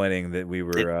disappointing that we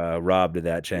were robbed of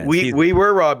that chance. We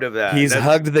were robbed of that. He's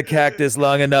hugged the cactus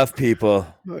long enough, people.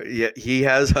 Yeah, he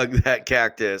has hugged that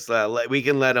cactus. We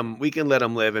can let him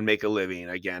live and make a living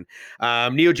again.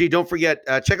 Neo G, don't forget,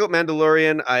 check out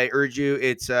Mandalorian. I urge you.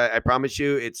 It's I promise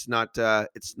you, it's not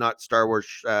Star Wars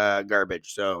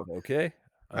garbage. So Okay.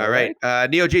 all right.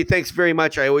 Neo G, thanks very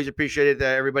much. I always appreciate it.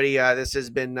 Everybody, this has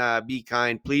been Be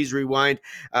Kind. Please rewind.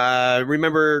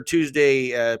 Remember,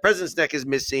 Tuesday, President's Neck is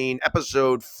Missing,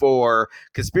 episode 4,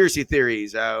 Conspiracy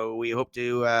Theories. We hope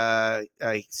to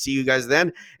see you guys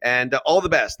then. And all the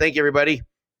best. Thank you, everybody.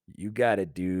 You got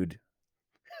it, dude.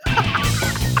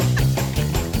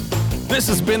 This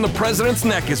has been The President's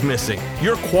Neck is Missing,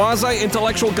 your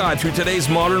quasi-intellectual guide through today's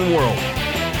modern world.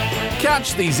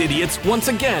 Catch these idiots once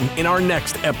again in our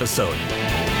next episode.